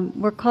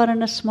 we're caught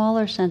in a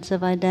smaller sense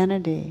of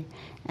identity.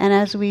 And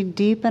as we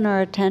deepen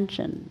our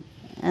attention,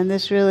 and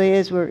this really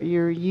is where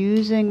you're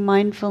using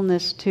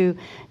mindfulness to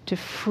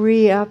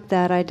free up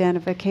that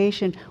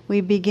identification,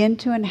 we begin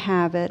to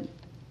inhabit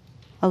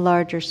a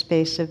larger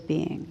space of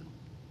being.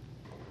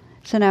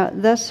 So now,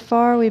 thus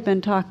far we've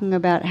been talking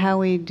about how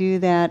we do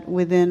that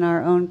within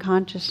our own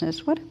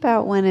consciousness. What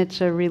about when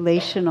it's a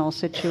relational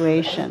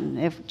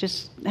situation?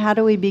 How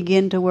do we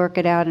begin to work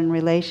it out in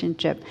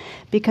relationship?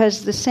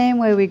 Because the same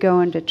way we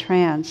go into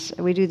trance,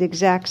 we do the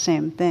exact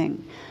same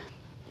thing.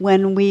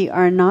 When we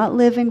are not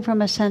living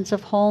from a sense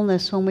of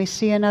wholeness, when we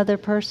see another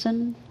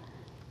person,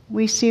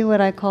 we see what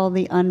I call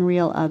the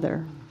unreal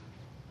other.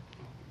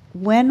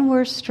 When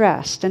we're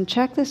stressed, and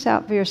check this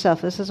out for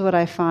yourself, this is what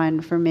I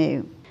find for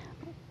me,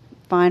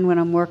 when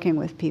I'm working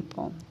with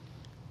people.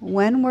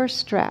 When we're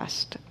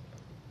stressed,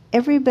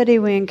 everybody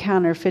we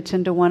encounter fits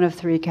into one of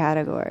three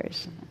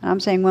categories. And I'm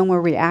saying when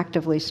we're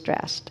reactively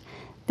stressed.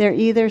 They're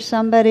either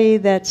somebody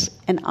that's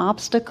an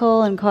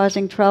obstacle and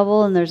causing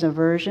trouble and there's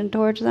aversion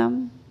towards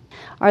them.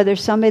 Are there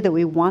somebody that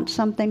we want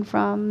something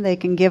from? They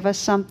can give us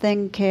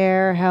something,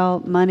 care,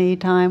 help, money,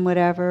 time,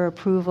 whatever,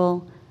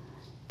 approval.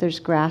 There's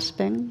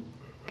grasping.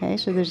 Okay,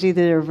 so there's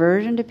either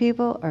aversion to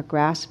people or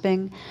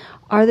grasping.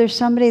 Are there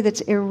somebody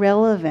that's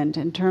irrelevant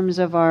in terms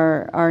of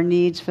our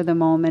needs for the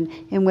moment,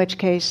 in which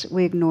case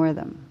we ignore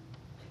them?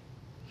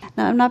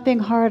 Now, I'm not being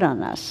hard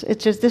on us.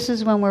 It's just this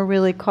is when we're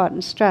really caught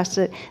in stress,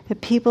 that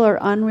people are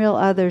unreal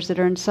others that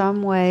are in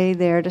some way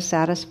there to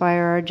satisfy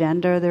our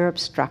agenda, they're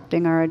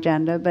obstructing our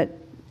agenda, but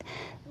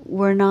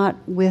we're not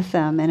with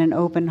them in an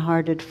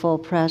open-hearted, full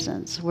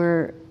presence.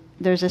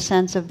 There's a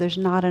sense of there's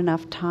not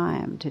enough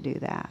time to do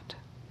that.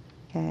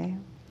 Okay?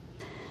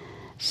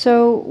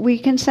 So we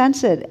can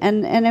sense it,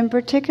 and in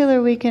particular,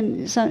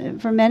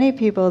 for many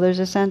people, there's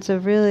a sense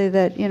of really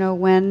that,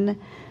 when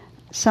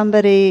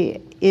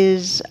somebody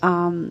is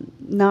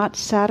not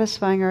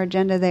satisfying our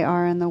agenda, they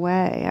are in the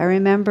way. I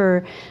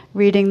remember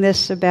reading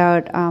this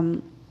about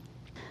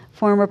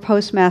former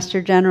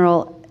Postmaster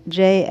General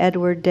J.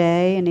 Edward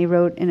Day, and he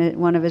wrote in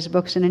one of his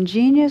books, An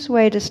Ingenious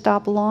Way to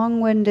Stop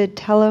Long-Winded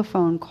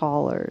Telephone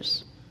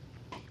Callers.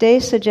 Day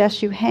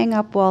suggests you hang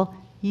up while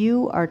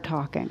you are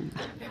talking.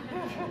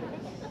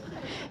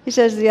 He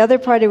says the other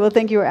party will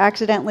think you were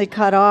accidentally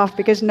cut off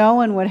because no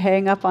one would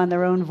hang up on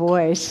their own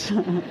voice.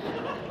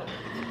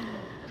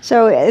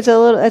 So it's a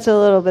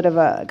little bit of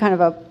a kind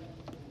of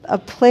a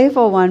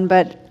playful one,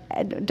 but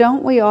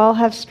don't we all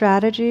have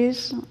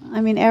strategies?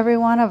 I mean, every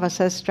one of us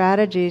has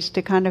strategies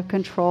to kind of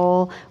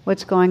control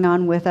what's going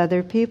on with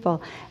other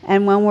people.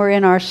 And when we're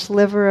in our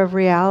sliver of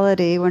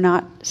reality, we're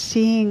not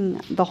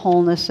seeing the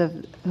wholeness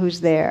of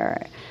who's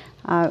there.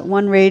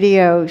 One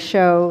radio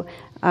show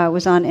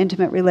was on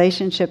intimate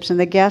relationships, and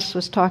the guest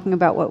was talking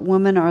about what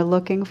women are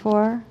looking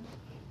for.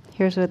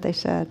 Here's what they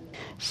said.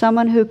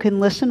 Someone who can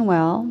listen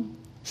well,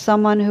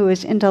 someone who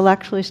is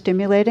intellectually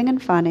stimulating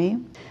and funny,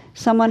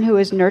 someone who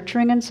is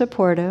nurturing and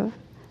supportive,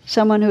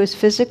 someone who is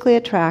physically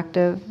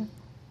attractive,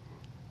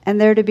 and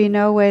there to be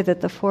no way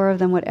that the four of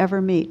them would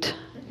ever meet.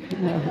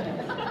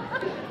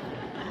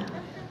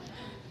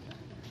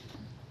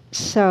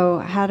 So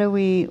how do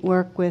we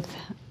work with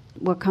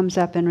what comes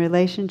up in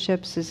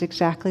relationships is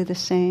exactly the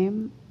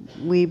same.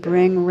 We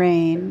bring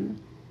rain.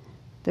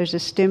 There's a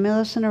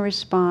stimulus and a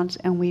response,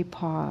 and we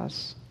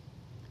pause.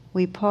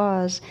 We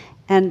pause.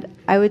 And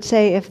I would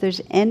say if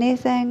there's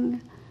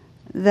anything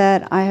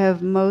that I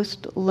have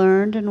most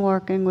learned in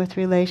working with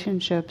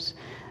relationships,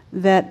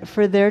 that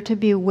for there to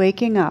be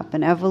waking up,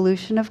 an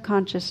evolution of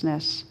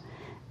consciousness,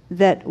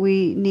 that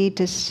we need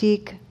to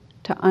seek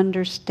to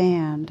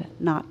understand,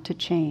 not to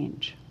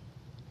change.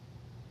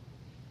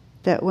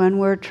 That when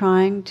we're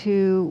trying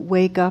to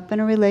wake up in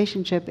a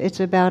relationship, it's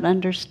about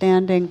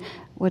understanding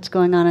what's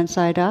going on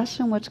inside us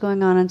and what's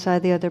going on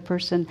inside the other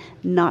person,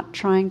 not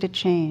trying to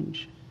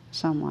change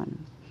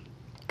someone,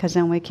 because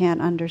then we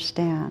can't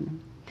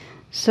understand.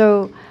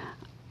 So,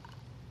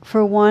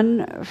 for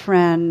one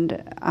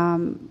friend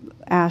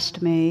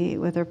asked me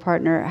with her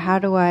partner, how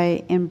do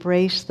I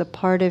embrace the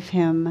part of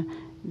him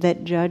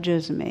that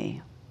judges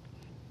me?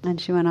 And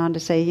she went on to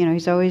say,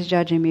 he's always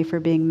judging me for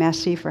being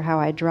messy, for how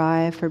I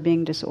drive, for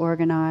being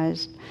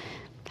disorganized,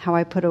 how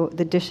I put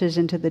the dishes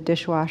into the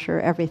dishwasher,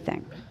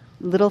 everything.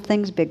 Little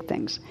things, big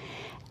things.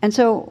 And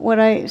so what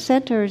I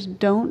said to her is,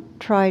 don't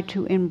try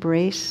to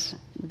embrace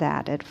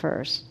that at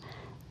first.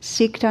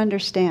 Seek to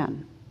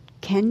understand.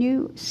 Can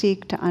you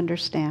seek to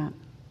understand?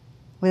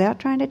 Without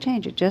trying to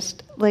change it,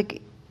 just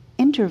like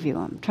interview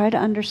him, try to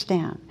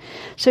understand.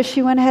 So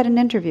she went ahead and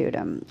interviewed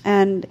him.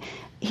 And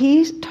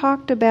he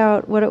talked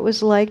about what it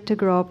was like to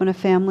grow up in a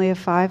family of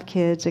 5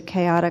 kids, a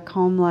chaotic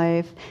home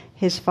life.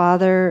 His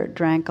father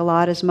drank a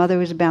lot. His mother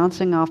was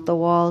bouncing off the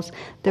walls.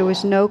 There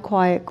was no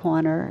quiet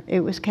corner.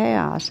 It was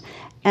chaos.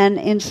 And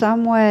in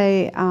some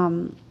way,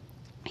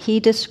 he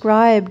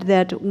described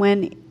that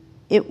when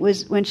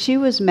she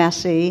was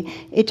messy,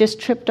 it just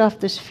tripped off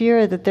this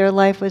fear that their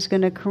life was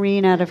going to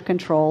careen out of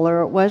control,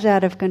 or it was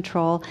out of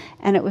control,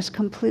 and it was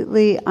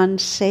completely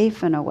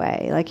unsafe in a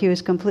way. Like he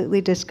was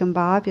completely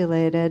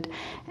discombobulated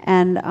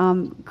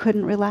and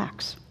couldn't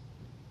relax.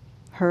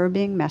 Her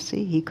being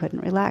messy, he couldn't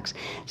relax.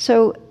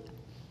 So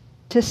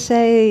to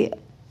say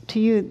to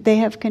you, they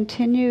have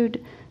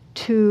continued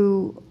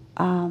to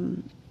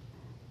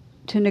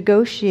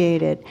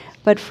negotiate it,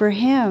 but for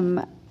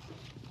him,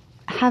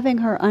 having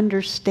her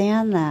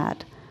understand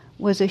that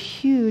was a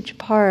huge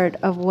part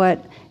of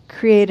what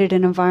created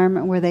an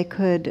environment where they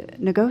could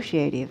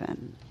negotiate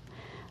even.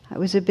 It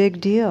was a big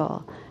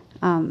deal.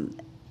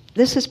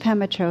 This is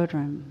Pema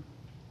Chodron.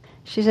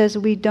 She says,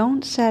 we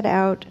don't set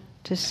out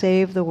to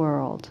save the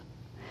world.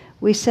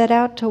 We set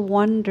out to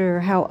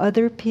wonder how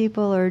other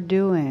people are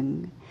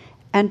doing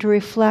and to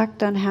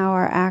reflect on how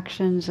our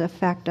actions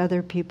affect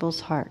other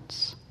people's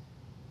hearts.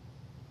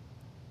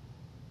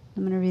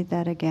 I'm going to read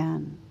that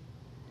again.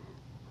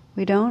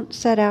 We don't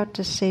set out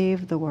to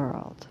save the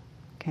world,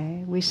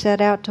 okay? We set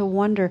out to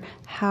wonder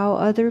how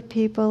other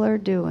people are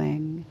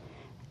doing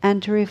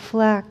and to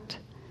reflect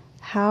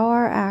how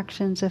our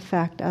actions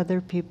affect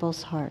other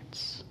people's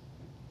hearts.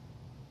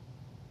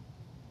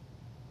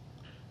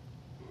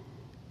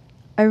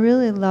 I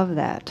really love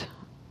that.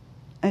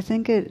 I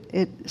think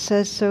it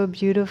says so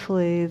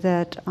beautifully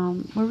that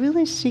we're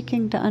really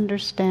seeking to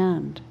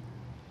understand.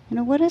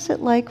 What is it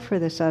like for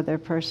this other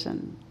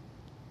person?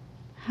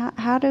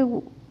 How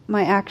do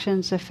my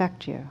actions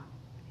affect you,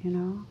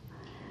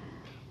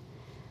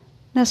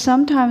 Now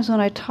sometimes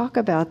when I talk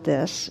about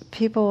this,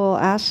 people will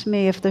ask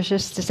me if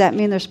does that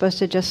mean they're supposed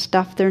to just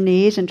stuff their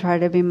knees and try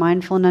to be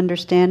mindful and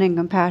understanding and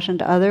compassion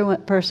to other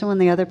person when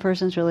the other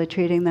person's really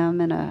treating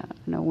them in a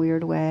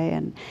weird way?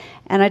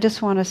 And I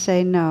just want to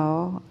say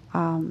no,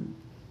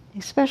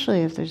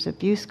 especially if there's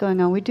abuse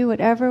going on. We do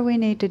whatever we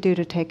need to do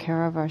to take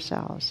care of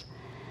ourselves.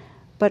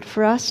 But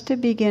for us to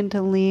begin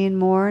to lean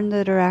more in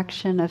the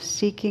direction of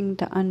seeking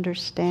to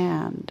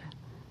understand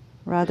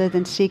rather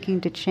than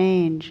seeking to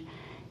change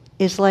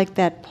is like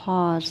that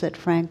pause that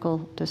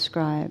Frankl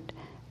described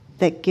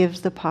that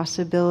gives the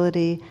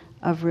possibility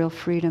of real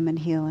freedom and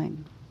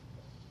healing.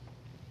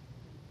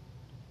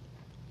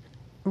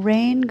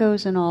 Rain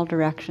goes in all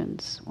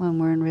directions when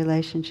we're in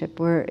relationship.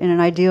 We're in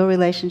an ideal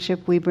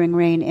relationship, we bring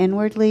rain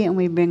inwardly and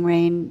we bring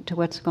rain to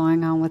what's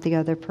going on with the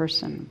other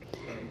person.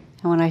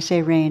 And when I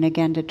say rain,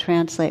 again, to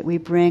translate, we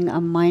bring a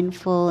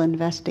mindful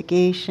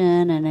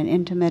investigation and an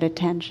intimate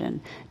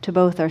attention to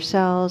both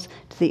ourselves,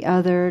 to the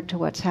other, to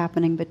what's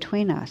happening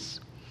between us.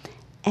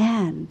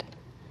 And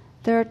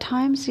there are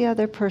times the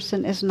other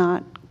person is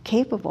not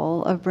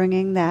capable of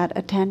bringing that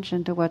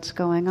attention to what's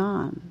going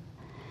on.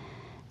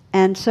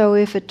 And so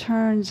if it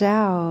turns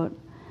out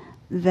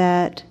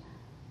that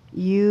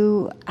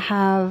you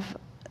have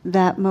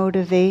that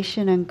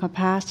motivation and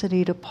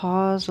capacity to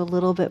pause a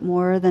little bit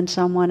more than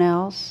someone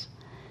else,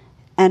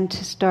 and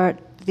to start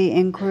the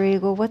inquiry,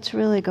 well, what's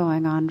really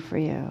going on for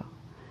you?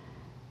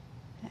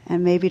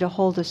 And maybe to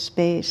hold a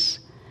space.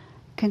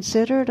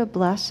 Consider it a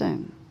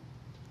blessing.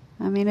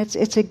 I mean,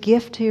 it's a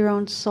gift to your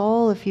own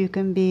soul if you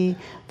can be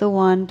the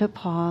one to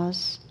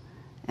pause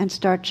and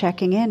start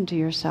checking in to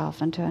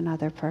yourself and to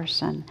another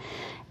person.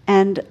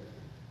 And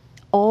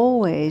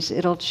always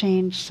it'll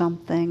change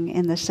something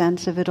in the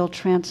sense of it'll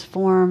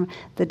transform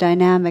the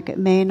dynamic. It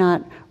may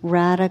not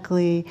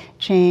radically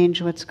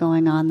change what's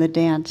going on, the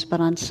dance, but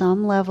on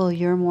some level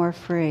you're more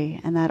free,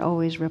 and that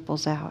always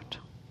ripples out.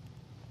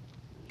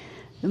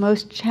 The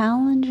most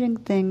challenging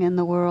thing in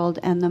the world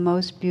and the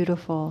most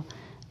beautiful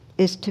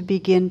is to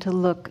begin to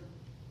look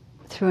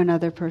through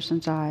another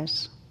person's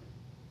eyes.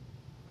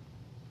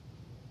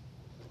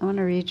 I want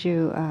to read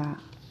you a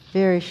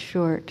very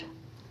short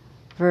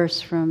verse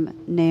from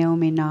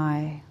Naomi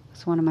Nye.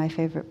 It's one of my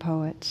favorite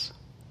poets.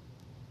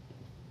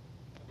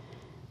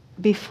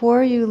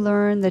 Before you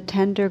learn the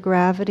tender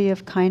gravity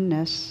of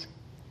kindness,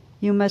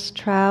 you must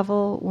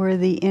travel where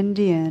the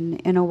Indian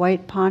in a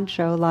white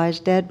poncho lies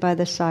dead by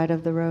the side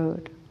of the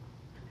road.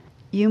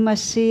 You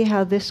must see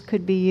how this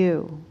could be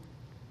you,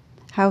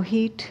 how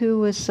he too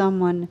was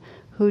someone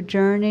who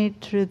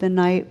journeyed through the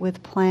night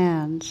with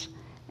plans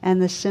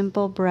and the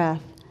simple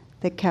breath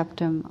that kept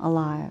him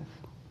alive.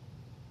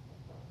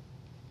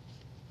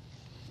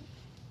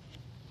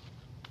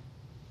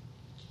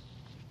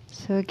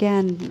 So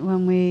again,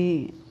 when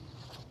we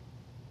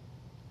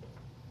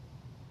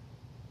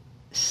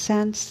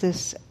sense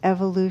this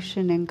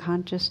evolution in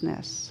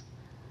consciousness,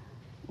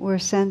 we're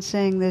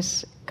sensing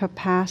this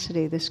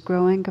capacity, this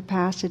growing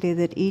capacity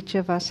that each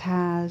of us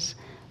has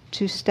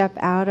to step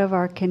out of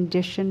our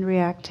conditioned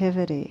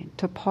reactivity,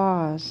 to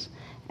pause,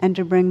 and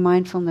to bring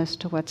mindfulness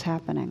to what's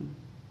happening.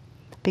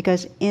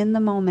 Because in the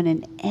moment,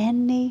 in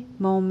any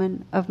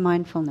moment of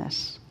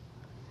mindfulness,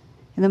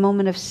 in the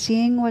moment of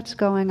seeing what's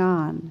going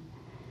on,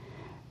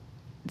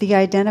 the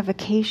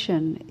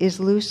identification is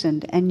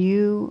loosened and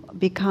you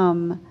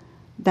become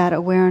that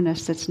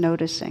awareness that's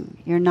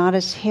noticing. You're not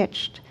as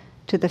hitched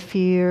to the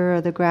fear or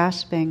the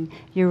grasping.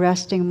 You're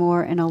resting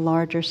more in a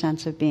larger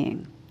sense of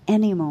being.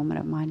 Any moment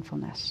of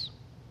mindfulness.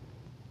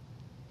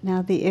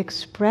 Now the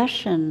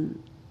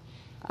expression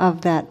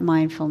of that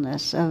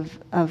mindfulness, of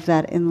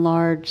that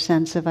enlarged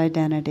sense of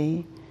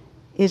identity,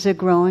 is a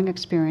growing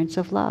experience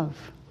of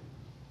love.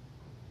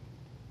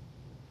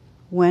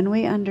 When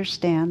we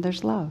understand,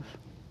 there's love.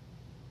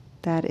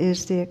 That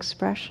is the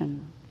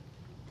expression.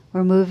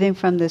 We're moving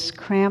from this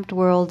cramped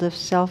world of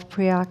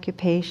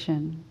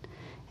self-preoccupation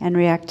and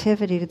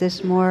reactivity to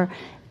this more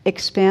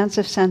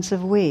expansive sense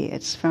of we.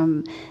 It's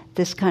from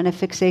this kind of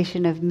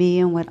fixation of me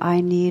and what I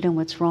need and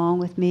what's wrong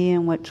with me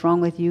and what's wrong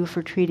with you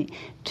for treating,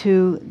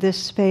 to this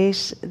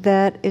space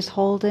that is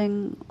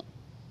holding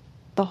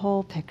the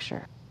whole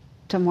picture,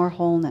 to more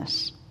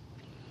wholeness.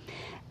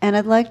 And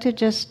I'd like to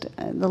just,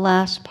 the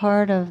last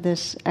part of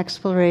this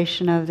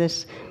exploration of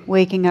this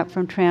waking up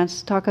from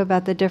trance, talk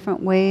about the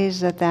different ways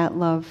that that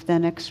love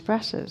then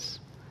expresses.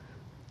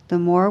 The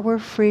more we're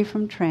free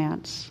from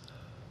trance,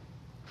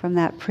 from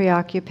that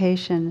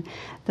preoccupation,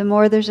 the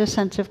more there's a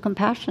sense of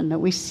compassion, that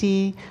we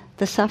see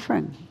the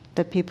suffering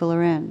that people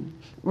are in.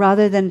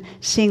 Rather than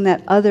seeing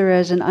that other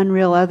as an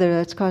unreal other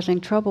that's causing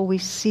trouble, we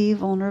see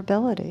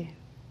vulnerability.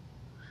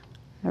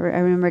 I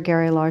remember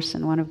Gary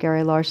Larson, one of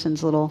Gary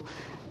Larson's little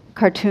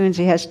cartoons.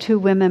 He has two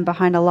women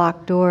behind a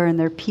locked door and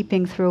they're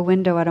peeping through a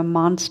window at a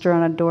monster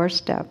on a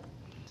doorstep.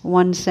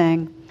 One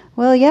saying,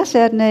 "Well, yes,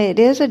 Edna, it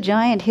is a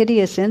giant,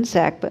 hideous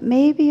insect, but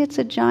maybe it's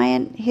a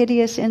giant,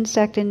 hideous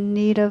insect in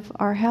need of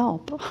our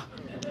help."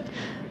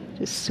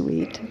 Just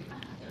sweet.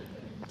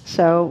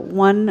 So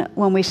when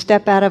we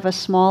step out of a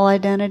small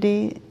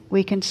identity,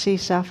 we can see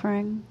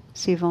suffering,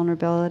 see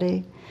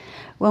vulnerability.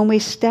 When we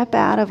step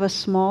out of a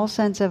small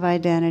sense of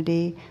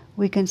identity,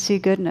 we can see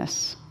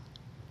goodness.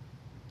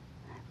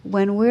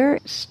 When we're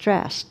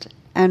stressed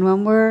and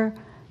when we're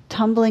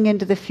tumbling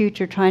into the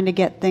future trying to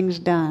get things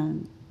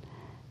done,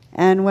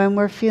 and when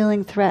we're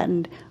feeling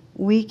threatened,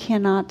 we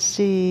cannot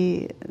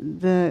see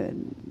the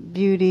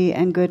beauty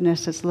and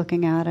goodness that's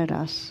looking out at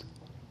us.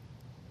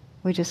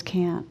 We just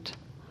can't.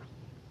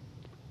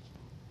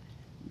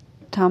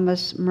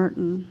 Thomas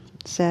Merton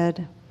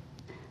said,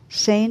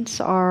 "Saints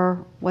are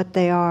what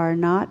they are,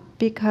 not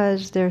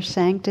because their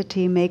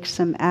sanctity makes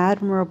them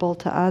admirable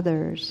to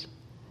others,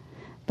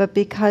 but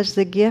because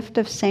the gift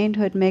of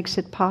sainthood makes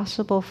it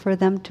possible for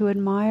them to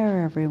admire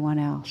everyone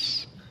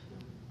else."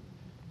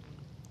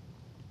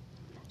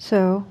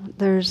 So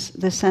there's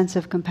the sense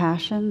of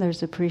compassion,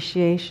 there's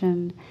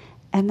appreciation,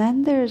 and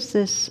then there's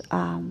this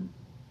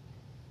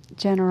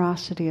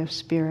generosity of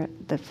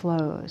spirit that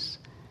flows,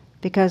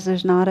 because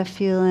there's not a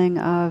feeling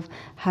of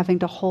having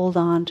to hold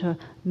on to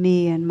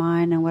me and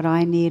mine and what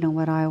I need and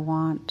what I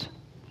want.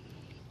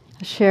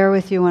 I'll share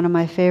with you one of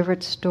my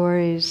favorite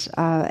stories.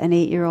 An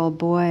 8-year-old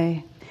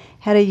boy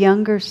had a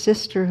younger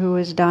sister who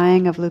was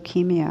dying of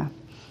leukemia,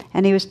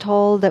 and he was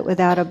told that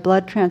without a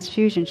blood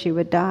transfusion she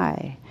would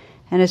die.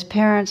 And his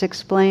parents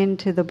explained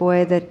to the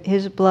boy that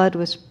his blood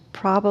was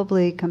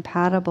probably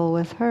compatible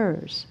with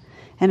hers,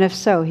 and if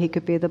so, he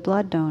could be the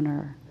blood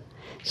donor.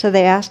 So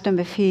they asked him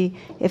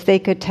if they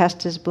could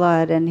test his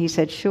blood, and he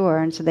said sure,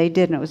 and so they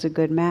did, and it was a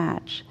good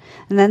match.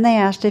 And then they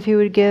asked if he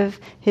would give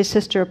his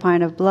sister a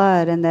pint of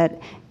blood, and that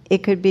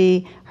it could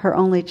be her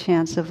only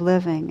chance of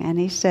living, and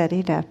he said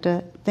he'd have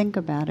to think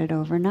about it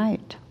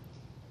overnight.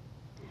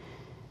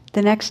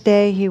 The next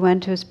day he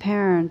went to his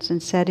parents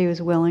and said he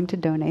was willing to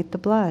donate the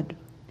blood.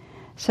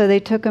 So they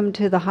took him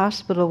to the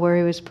hospital, where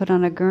he was put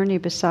on a gurney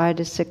beside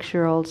his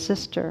 6-year-old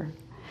sister,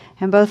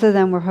 and both of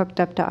them were hooked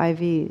up to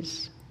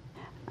IVs.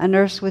 A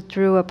nurse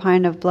withdrew a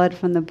pint of blood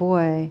from the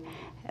boy,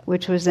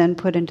 which was then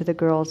put into the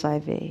girl's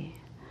IV.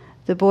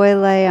 The boy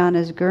lay on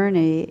his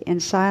gurney in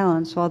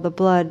silence while the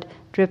blood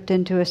dripped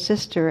into a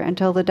sister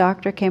until the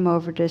doctor came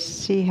over to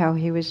see how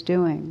he was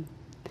doing.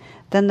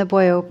 Then the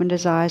boy opened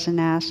his eyes and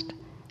asked,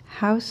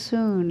 "How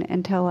soon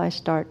until I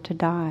start to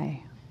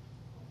die?"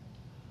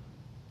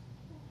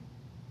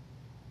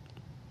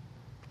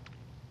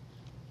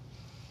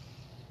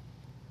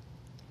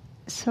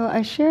 So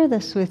I share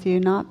this with you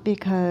not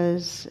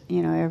because,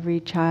 every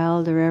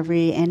child or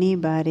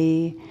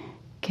anybody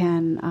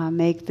can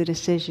make the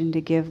decision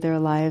to give their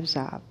lives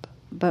up,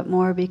 but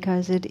more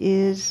because it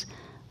is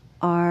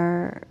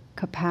our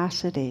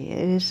capacity,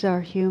 it is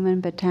our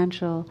human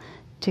potential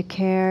to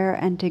care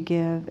and to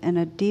give in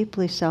a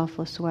deeply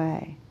selfless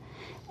way.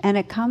 And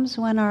it comes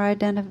when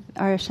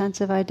our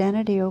sense of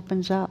identity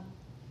opens up.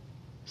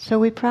 So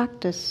we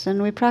practice,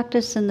 and we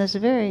practice in this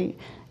very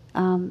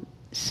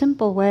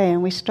simple way,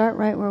 and we start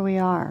right where we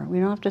are. We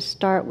don't have to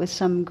start with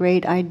some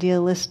great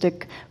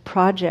idealistic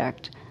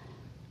project.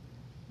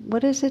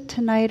 What is it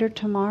tonight or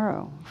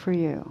tomorrow for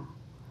you?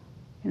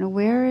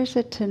 Where is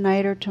it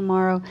tonight or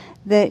tomorrow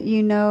that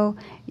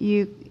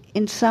you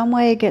in some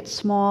way get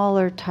small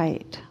or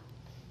tight?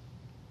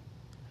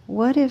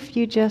 What if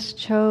you just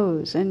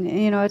chose? And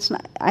it's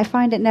not, I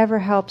find it never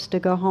helps to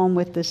go home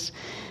with this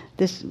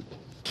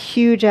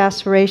huge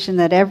aspiration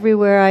that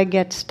everywhere I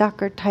get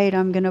stuck or tight,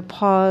 I'm going to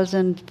pause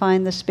and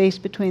find the space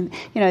between.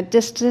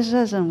 This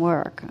doesn't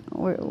work.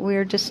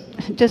 We're just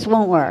it just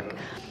won't work.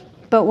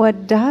 But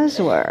what does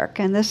work,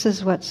 and this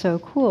is what's so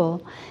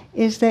cool,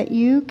 is that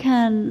you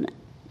can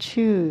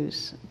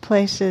choose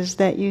places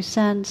that you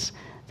sense,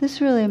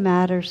 this really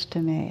matters to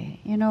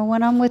me.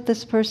 When I'm with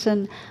this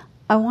person,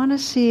 I want to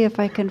see if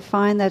I can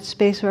find that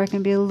space where I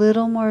can be a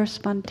little more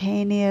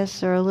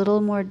spontaneous or a little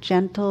more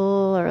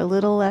gentle or a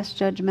little less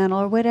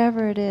judgmental or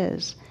whatever it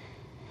is.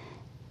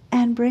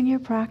 And bring your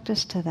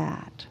practice to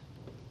that.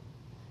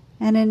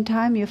 And in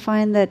time you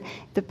find that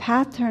the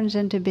path turns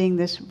into being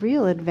this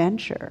real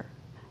adventure,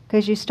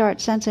 because you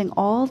start sensing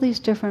all these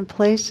different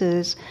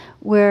places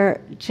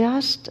where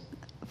just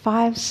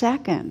 5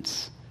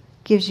 seconds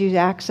gives you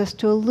access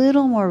to a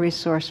little more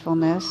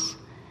resourcefulness.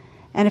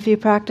 And if you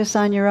practice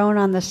on your own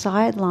on the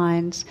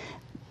sidelines,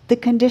 the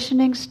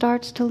conditioning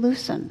starts to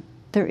loosen.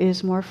 There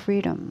is more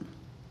freedom.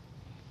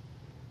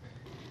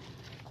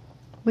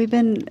 We've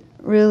been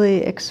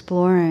really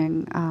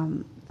exploring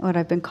what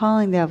I've been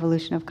calling the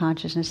evolution of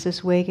consciousness.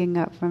 This waking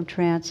up from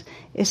trance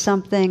is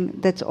something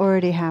that's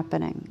already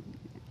happening.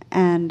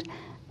 And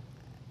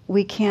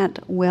we can't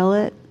will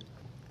it,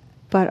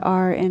 but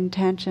our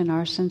intention,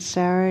 our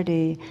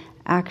sincerity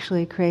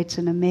actually creates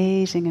an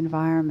amazing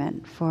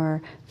environment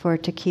for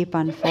it to keep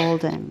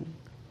unfolding.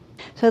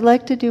 So I'd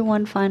like to do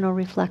one final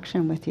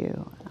reflection with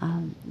you.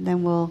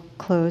 Then we'll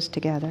close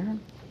together.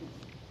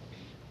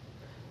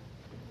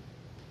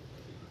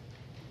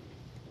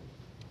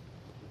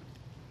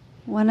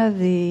 One of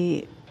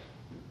the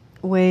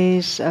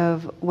ways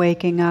of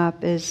waking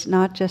up is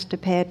not just to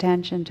pay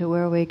attention to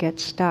where we get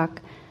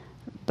stuck,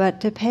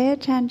 but to pay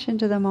attention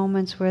to the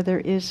moments where there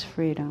is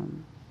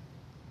freedom.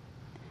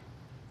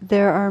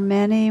 There are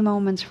many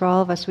moments for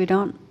all of us, we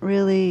don't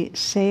really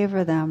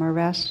savor them or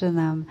rest in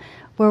them,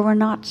 where we're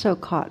not so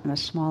caught in a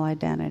small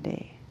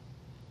identity.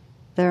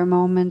 There are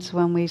moments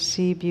when we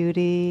see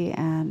beauty,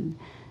 and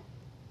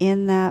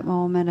in that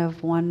moment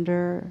of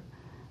wonder,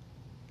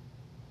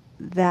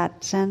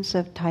 that sense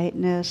of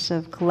tightness,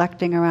 of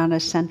collecting around a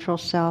central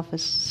self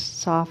is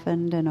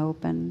softened and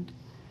opened.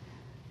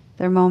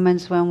 There are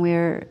moments when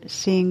we're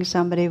seeing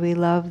somebody we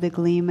love, the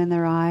gleam in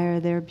their eye or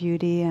their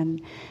beauty,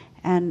 and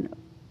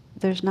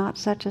there's not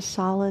such a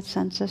solid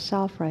sense of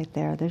self right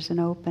there. There's an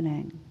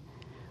opening.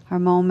 Our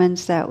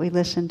moments that we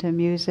listen to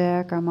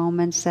music, our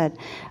moments that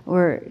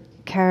we're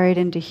carried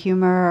into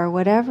humor or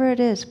whatever it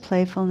is,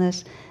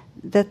 playfulness,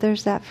 that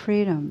there's that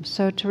freedom.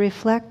 So to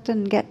reflect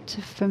and get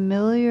to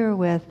familiar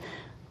with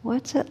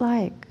what's it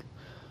like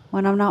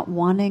when I'm not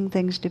wanting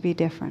things to be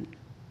different?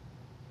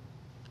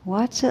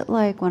 What's it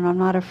like when I'm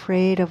not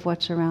afraid of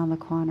what's around the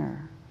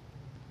corner?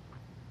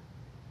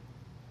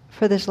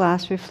 For this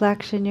last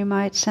reflection, you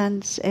might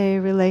sense a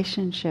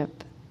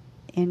relationship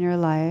in your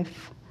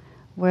life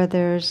where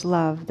there's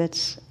love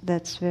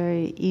that's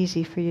very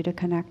easy for you to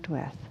connect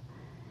with.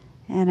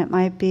 And it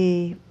might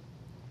be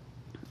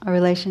a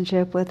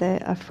relationship with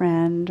a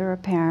friend or a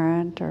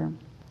parent or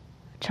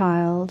a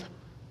child,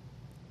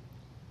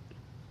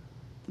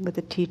 with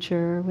a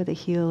teacher, with a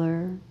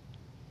healer.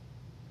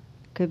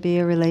 Could be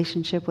a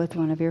relationship with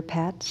one of your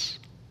pets.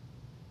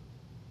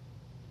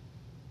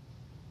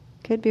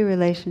 Could be a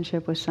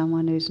relationship with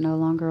someone who's no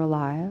longer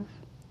alive.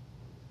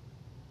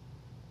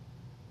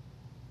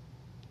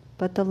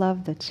 But the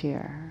love that's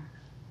here.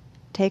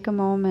 Take a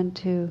moment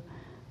to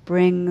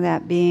bring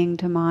that being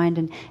to mind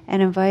and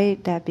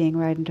invite that being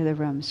right into the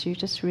room. So you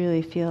just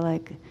really feel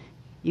like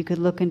you could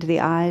look into the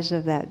eyes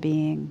of that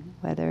being,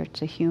 whether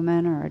it's a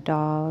human or a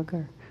dog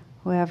or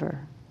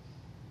whoever,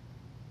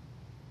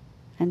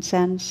 and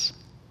sense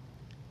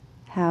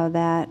how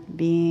that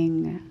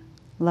being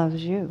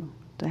loves you,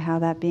 how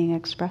that being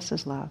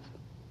expresses love.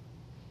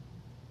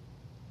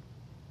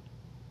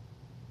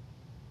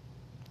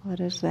 What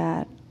is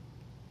that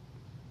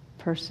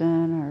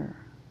person or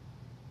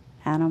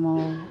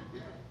animal,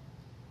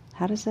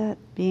 how does that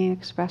being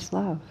express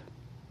love?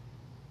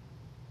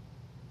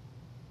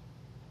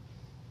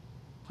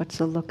 What's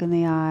the look in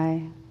the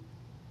eye?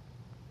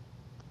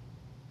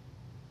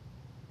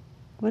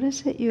 What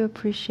is it you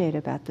appreciate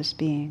about this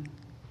being?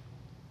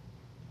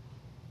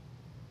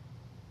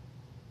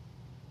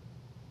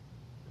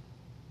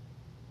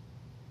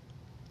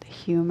 The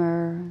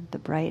humor, the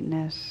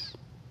brightness,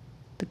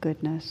 the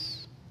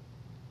goodness,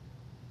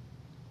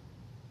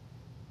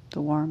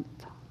 the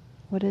warmth.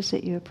 What is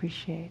it you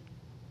appreciate?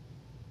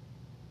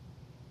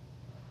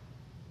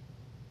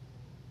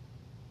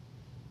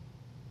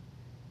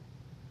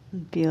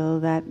 And feel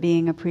that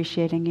being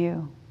appreciating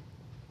you.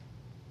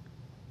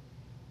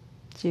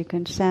 So you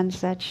can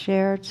sense that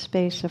shared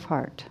space of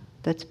heart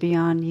that's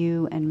beyond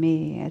you and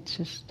me. It's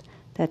just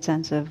that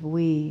sense of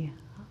we.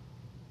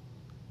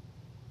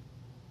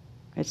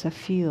 It's a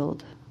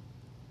field.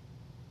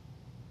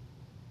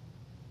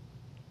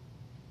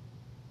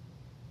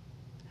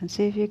 And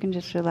see if you can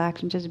just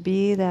relax and just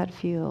be that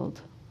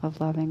field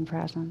of loving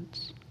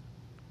presence.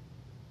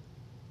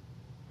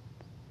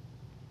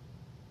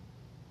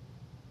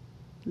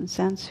 And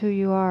sense who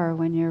you are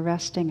when you're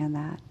resting in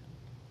that.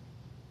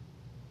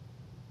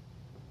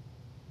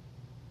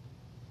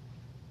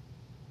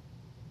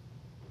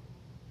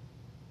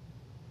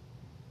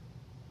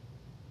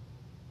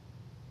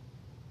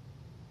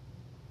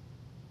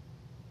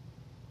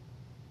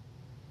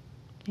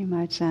 You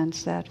might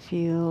sense that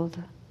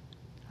field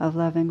of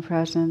loving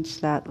presence,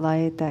 that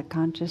light, that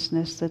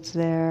consciousness that's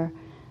there,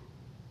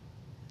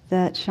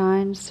 that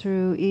shines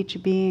through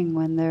each being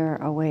when they're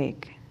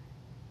awake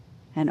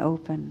and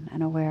open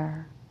and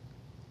aware.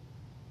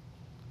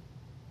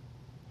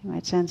 You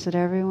might sense that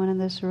everyone in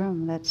this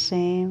room, that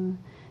same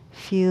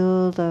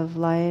field of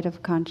light,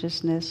 of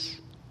consciousness,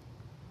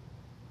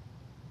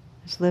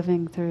 is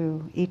living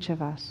through each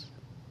of us.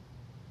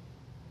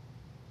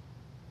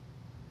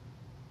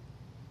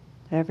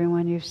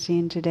 Everyone you've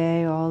seen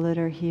today, all that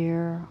are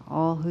here,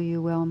 all who you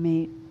will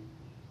meet.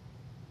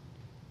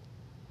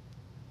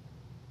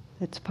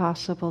 It's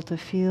possible to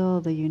feel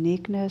the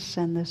uniqueness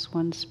and this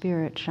one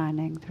spirit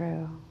shining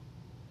through.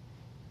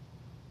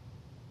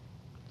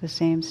 The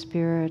same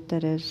spirit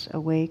that is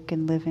awake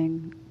and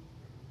living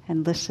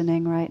and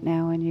listening right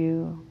now in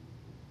you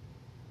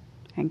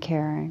and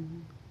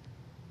caring.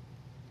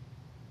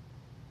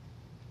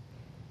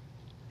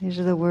 These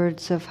are the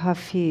words of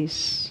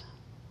Hafiz.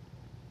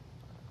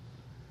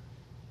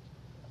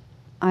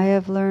 I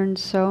have learned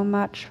so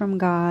much from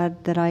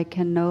God that I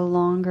can no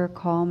longer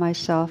call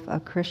myself a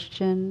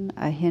Christian,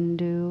 a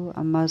Hindu,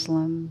 a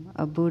Muslim,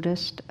 a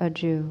Buddhist, a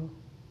Jew.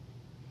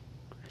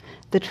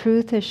 The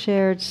truth has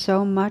shared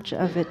so much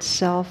of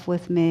itself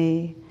with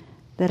me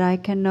that I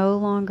can no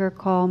longer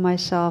call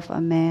myself a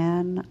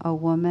man, a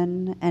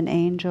woman, an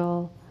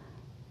angel,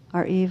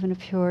 or even a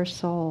pure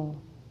soul.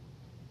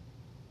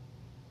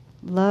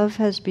 Love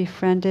has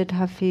befriended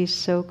Hafiz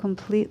so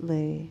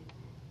completely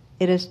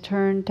it has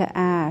turned to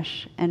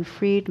ash and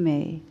freed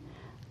me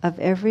of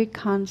every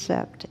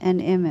concept and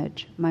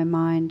image my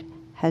mind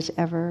has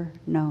ever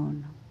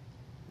known.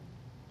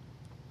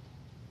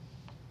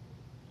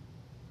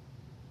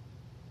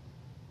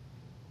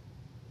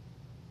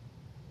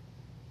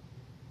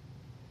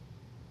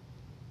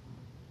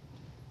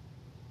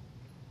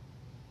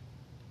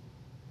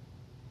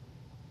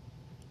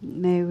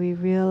 May we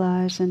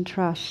realize and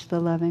trust the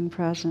loving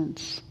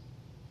presence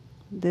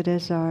that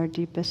is our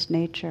deepest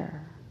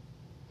nature.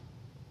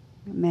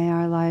 May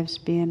our lives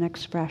be an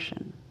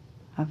expression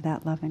of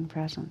that loving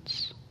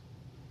presence.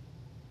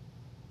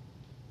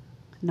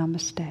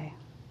 Namaste.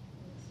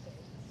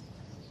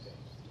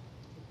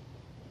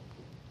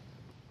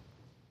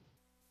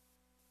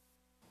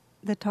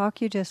 The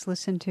talk you just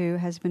listened to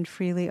has been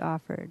freely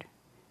offered.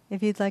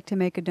 If you'd like to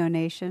make a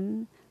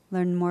donation,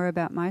 learn more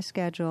about my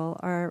schedule,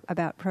 or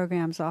about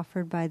programs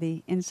offered by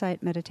the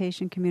Insight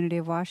Meditation Community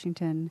of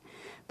Washington,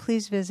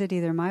 please visit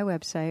either my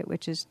website,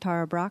 which is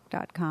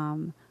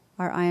tarabrach.com,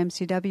 our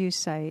IMCW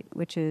site,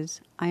 which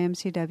is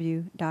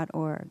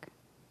imcw.org.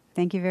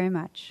 Thank you very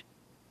much.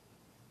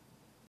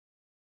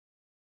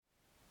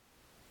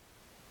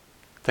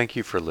 Thank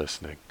you for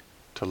listening.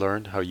 To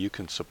learn how you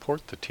can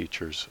support the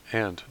teachers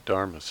and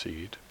Dharma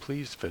Seed,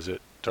 please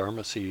visit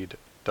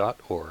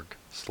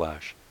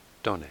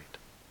dharmaseed.org/donate.